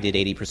think that I did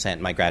 80%,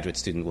 my graduate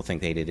student will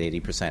think they did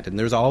 80%. And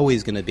there's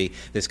always going to be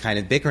this kind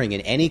of bickering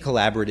in any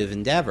collaborative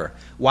endeavor.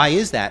 Why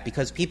is that?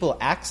 Because people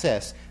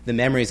access the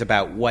memories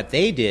about what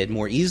they did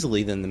more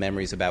easily than the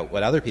memories about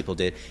what other people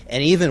did.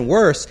 And even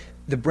worse,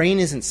 the brain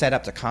isn't set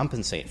up to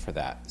compensate for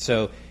that.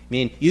 So,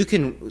 you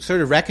can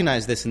sort of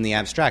recognize this in the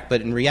abstract,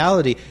 but in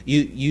reality,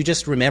 you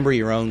just remember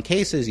your own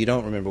cases. You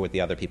don't remember what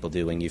the other people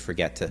do, and you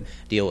forget to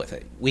deal with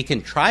it. We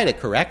can try to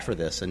correct for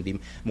this and be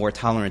more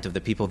tolerant of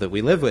the people that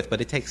we live with, but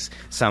it takes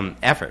some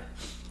effort.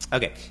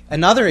 Okay,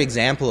 another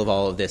example of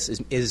all of this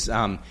is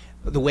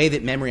the way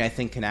that memory, I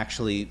think, can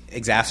actually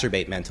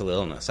exacerbate mental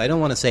illness. I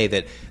don't want to say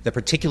that the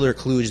particular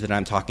kludge that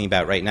I'm talking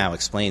about right now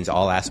explains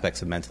all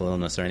aspects of mental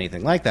illness or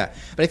anything like that,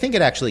 but I think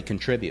it actually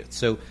contributes.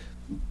 So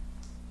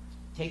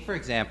take, for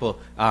example,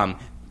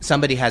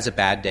 somebody has a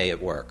bad day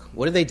at work.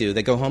 What do?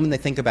 They go home and they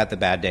think about the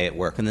bad day at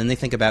work, and then they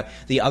think about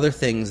the other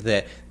things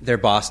that their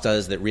boss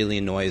does that really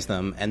annoys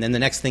them, and then the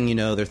next thing you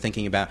know, they're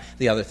thinking about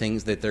the other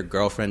things that their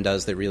girlfriend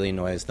does that really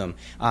annoys them,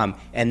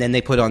 and then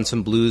they put on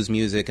some blues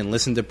music and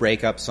listen to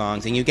breakup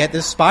songs, and you get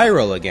this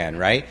spiral again,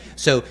 right?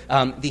 So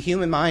the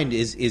human mind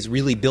is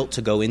really built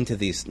to go into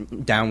these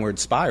downward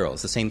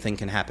spirals. The same thing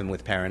can happen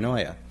with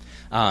paranoia,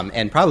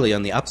 and probably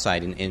on the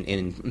upside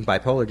in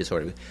bipolar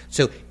disorder.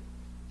 So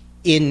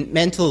in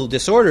mental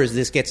disorders,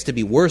 this gets to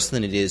be worse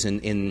than it is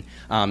in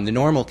the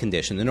normal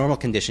condition. The normal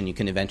condition, you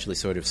can eventually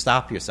sort of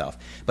stop yourself.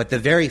 But the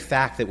very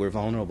fact that we're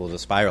vulnerable to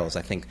spirals,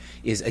 I think,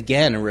 is,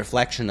 again, a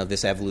reflection of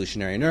this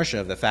evolutionary inertia,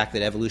 of the fact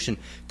that evolution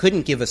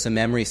couldn't give us a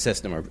memory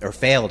system, or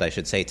failed, I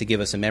should say, to give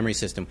us a memory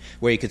system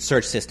where you could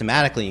search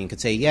systematically and you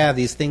could say, yeah,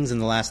 these things in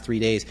the last 3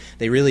 days,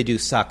 they really do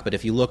suck, but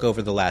if you look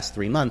over the last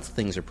 3 months,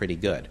 things are pretty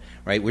good,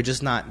 right? We're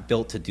just not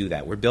built to do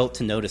that. We're built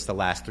to notice the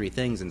last 3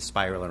 things and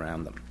spiral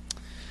around them.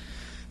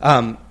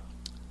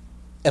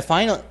 A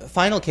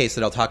final case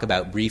that I'll talk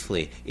about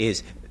briefly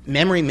is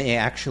memory may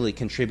actually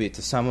contribute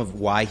to some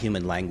of why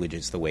human language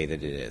is the way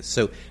that it is.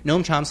 So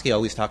Noam Chomsky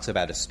always talks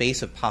about a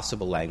space of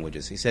possible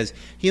languages. He says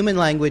human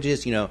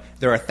languages,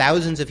 there are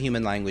thousands of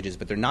human languages,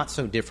 but they're not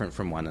so different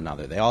from one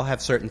another. They all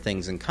have certain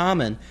things in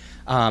common.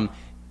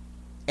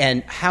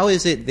 And how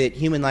is it that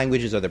human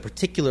languages are the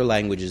particular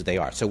languages they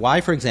are? So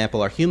why, for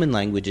example, are human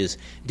languages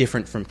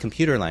different from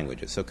computer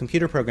languages? So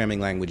computer programming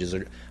languages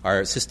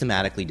are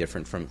systematically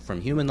different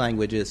from human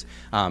languages.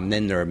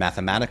 Then there are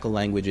mathematical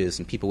languages,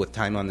 and people with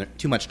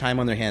too much time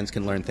on their hands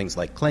can learn things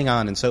like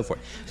Klingon and so forth.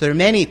 So there are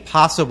many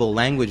possible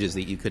languages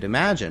that you could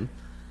imagine.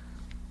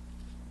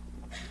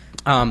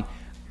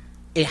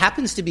 It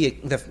happens to be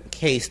the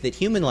case that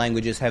human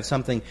languages have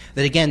something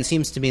that, again,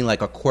 seems to me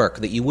like a quirk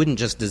that you wouldn't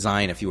just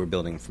design if you were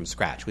building from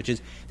scratch, which is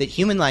that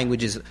human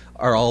languages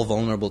are all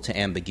vulnerable to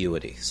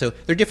ambiguity. So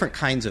there are different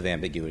kinds of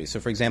ambiguity. So,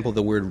 for example,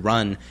 the word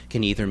run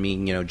can either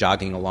mean,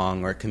 jogging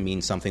along, or it can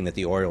mean something that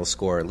the Orioles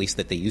score, at least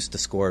that they used to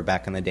score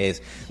back in the days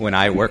when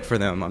I worked for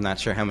them. I'm not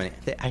sure how many.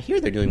 I hear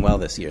they're doing well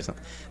this year.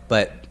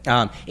 But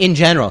in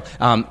general,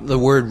 the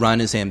word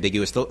run is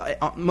ambiguous.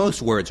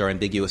 Most words are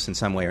ambiguous in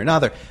some way or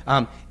another.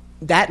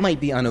 That might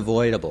be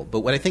unavoidable,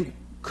 but what I think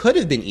could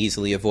have been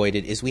easily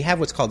avoided is we have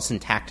what's called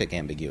syntactic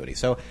ambiguity.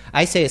 So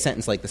I say a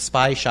sentence like, the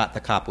spy shot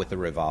the cop with a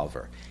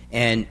revolver.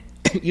 And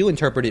you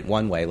interpret it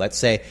one way. Let's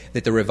say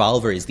that the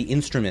revolver is the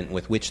instrument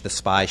with which the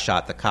spy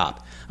shot the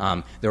cop.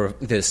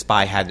 The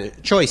spy had a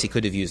choice. He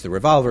could have used the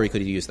revolver. He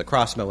could have used the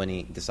crossbow, and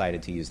he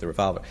decided to use the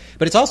revolver.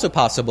 But it's also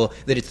possible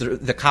that it's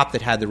the cop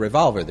that had the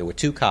revolver. There were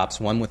two cops,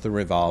 one with the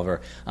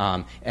revolver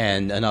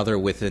and another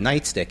with the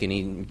nightstick, and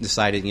he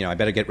decided, I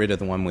better get rid of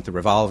the one with the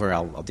revolver.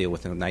 I'll deal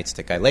with the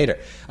nightstick guy later.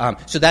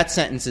 So that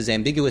sentence is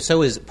ambiguous.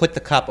 So is put the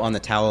cup on the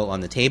towel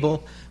on the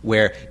table,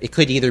 where it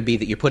could either be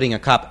that you're putting a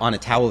cup on a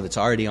towel that's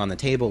already on the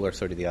table or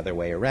sort of the other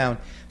way around.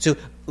 So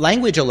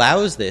language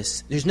allows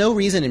this. There's no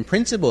reason in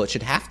principle it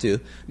should have to.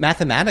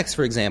 Mathematics,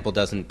 for example,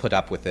 doesn't put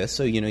up with this.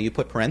 So, you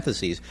put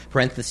parentheses.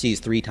 Parentheses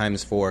 3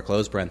 times 4,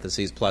 close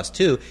parentheses, plus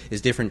 2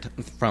 is different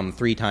from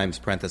 3 times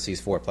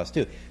parentheses 4 plus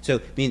 2. So,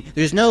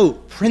 there's no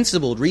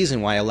principled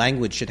reason why a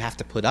language should have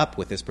to put up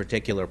with this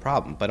particular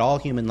problem. But all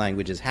human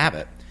languages have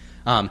it.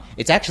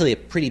 It's actually a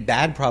pretty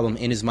bad problem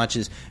in as much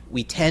as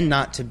we tend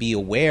not to be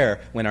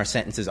aware when our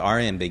sentences are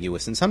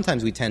ambiguous, and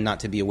sometimes we tend not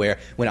to be aware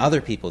when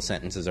other people's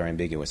sentences are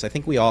ambiguous. I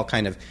think we all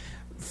kind of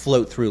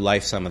float through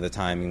life some of the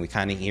time, and we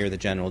kind of hear the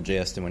general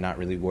gist, and we're not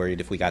really worried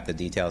if we got the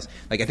details.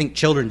 I think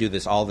children do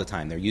this all the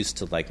time. They're used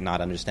to not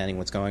understanding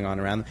what's going on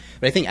around them.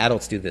 But I think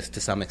adults do this to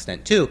some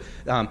extent too.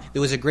 There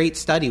was a great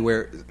study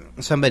where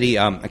somebody,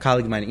 a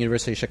colleague of mine at the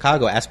University of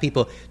Chicago, asked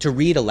people to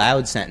read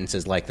aloud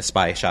sentences like "the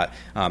spy shot,"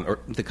 or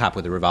 "the cop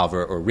with the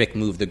revolver," or "Rick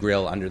moved the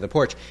grill under the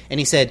porch." And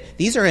he said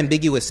these are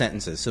ambiguous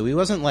sentences. So he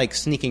wasn't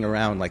sneaking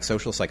around like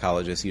social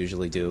psychologists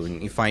usually do,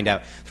 and you find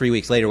out 3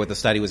 weeks later what the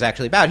study was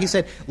actually about. He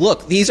said,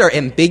 "Look, these are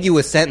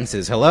ambiguous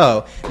sentences.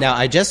 Hello. Now,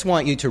 I just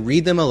want you to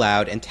read them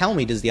aloud and tell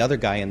me, does the other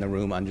guy in the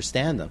room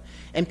understand them?"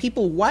 And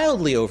people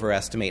wildly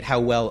overestimate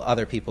how well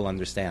other people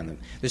understand them.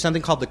 There's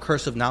something called the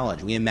curse of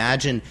knowledge. We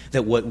imagine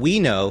that what we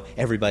know,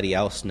 everybody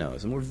else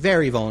knows. And we're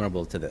very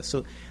vulnerable to this.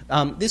 So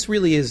this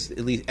really is,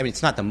 at least,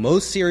 it's not the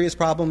most serious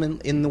problem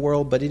in the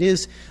world, but it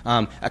is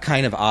a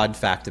kind of odd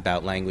fact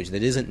about language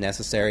that isn't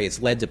necessary. It's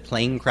led to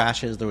plane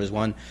crashes. There was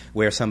one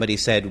where somebody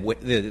said,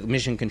 the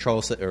mission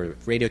control or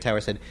radio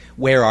tower said,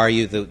 "Where are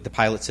you?" The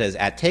pilot says,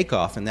 "At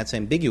takeoff," and that's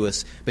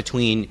ambiguous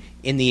between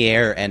in the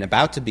air and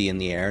about to be in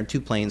the air, and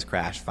 2 planes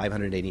crashed,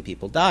 580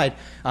 people died.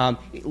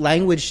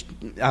 Language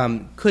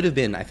could have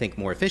been, I think,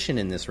 more efficient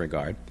in this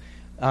regard.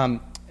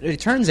 It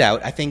turns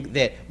out, I think,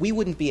 that we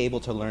wouldn't be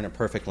able to learn a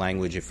perfect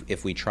language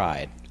if we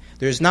tried.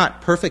 There's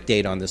not perfect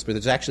data on this, but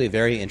there's actually a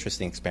very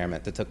interesting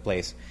experiment that took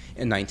place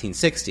in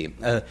 1960.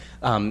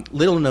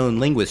 Little-known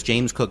linguist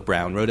James Cook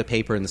Brown wrote a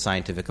paper in the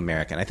Scientific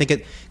American. I think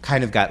it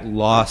kind of got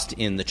lost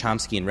in the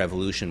Chomskyan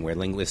revolution where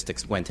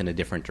linguistics went in a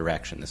different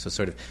direction. This was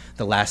sort of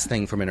the last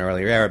thing from an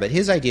earlier era. But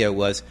his idea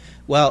was,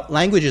 well,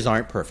 languages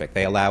aren't perfect.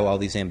 They allow all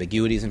these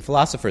ambiguities, and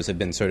philosophers have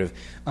been sort of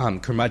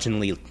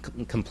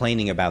curmudgeonly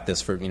complaining about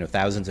this for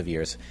thousands of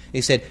years.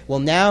 He said, well,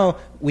 now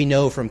we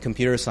know from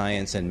computer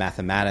science and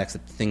mathematics, the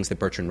things that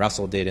Bertrand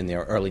Russell did in the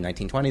early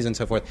 1920s and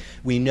so forth,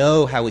 we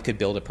know how we could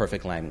build a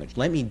perfect language.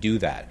 Let me do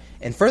that.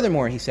 And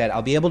furthermore, he said,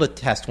 I'll be able to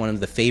test one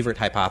of the favorite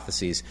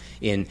hypotheses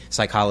in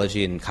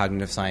psychology and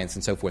cognitive science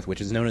and so forth,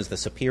 which is known as the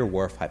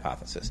Sapir-Whorf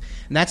hypothesis.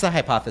 And that's the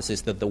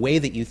hypothesis that the way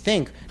that you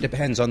think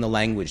depends on the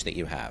language that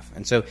you have.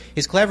 And so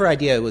his clever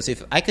idea was,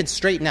 if I could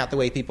straighten out the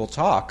way people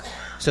talk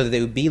so that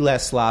they would be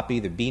less sloppy,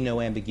 there'd be no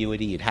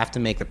ambiguity, you'd have to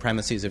make the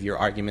premises of your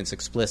arguments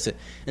explicit,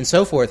 and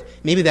so forth,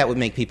 maybe that would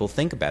make people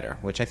think better,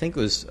 which I think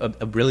was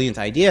a brilliant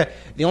idea.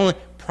 The only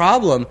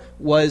problem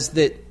was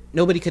that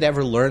nobody could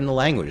ever learn the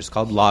language. It's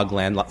called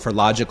logland for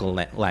logical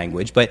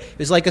language, but it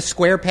was like a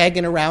square peg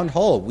in a round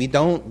hole. We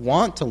don't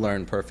want to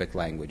learn perfect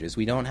languages.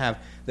 We don't have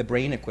the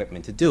brain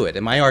equipment to do it.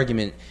 And my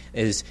argument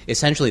is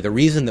essentially the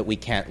reason that we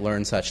can't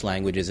learn such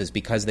languages is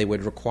because they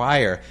would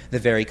require the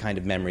very kind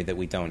of memory that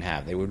we don't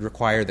have. They would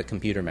require the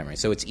computer memory.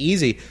 So it's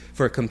easy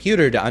for a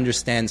computer to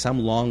understand some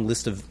long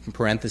list of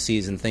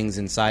parentheses and things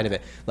inside of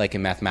it, like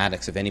in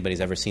mathematics. If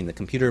anybody's ever seen the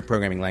computer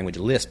programming language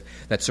Lisp,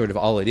 that's sort of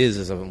all it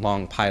is a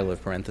long pile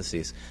of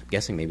parentheses. I'm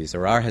guessing maybe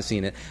Zarar has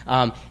seen it.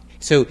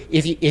 So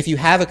if you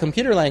have a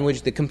computer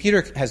language, the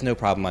computer has no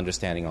problem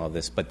understanding all of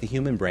this, but the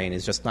human brain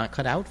is just not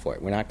cut out for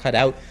it. We're not cut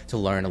out to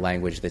learn a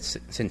language that's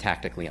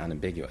syntactically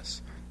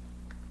unambiguous.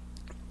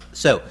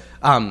 So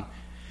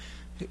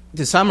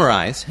to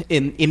summarize,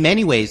 in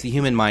many ways, the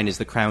human mind is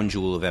the crown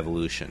jewel of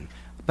evolution.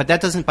 But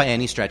that doesn't by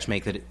any stretch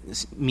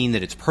mean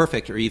that it's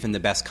perfect or even the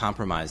best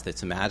compromise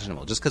that's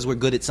imaginable. Just because we're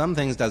good at some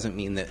things doesn't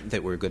mean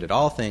that we're good at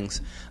all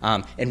things.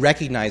 And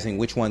recognizing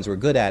which ones we're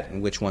good at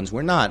and which ones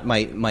we're not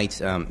might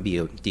be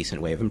a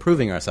decent way of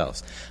improving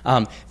ourselves.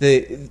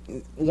 The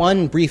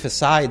one brief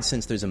aside,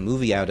 since there's a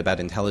movie out about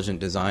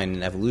intelligent design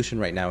and evolution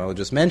right now, I will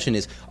just mention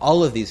is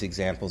all of these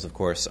examples, of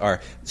course,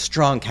 are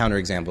strong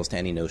counterexamples to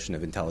any notion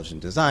of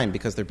intelligent design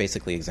because they're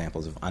basically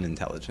examples of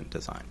unintelligent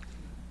design.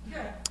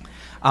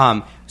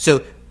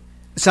 So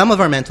some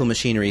of our mental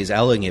machinery is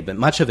elegant, but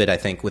much of it, I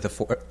think, with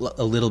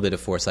a little bit of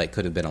foresight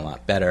could have been a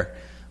lot better.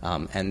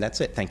 And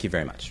that's it. Thank you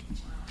very much.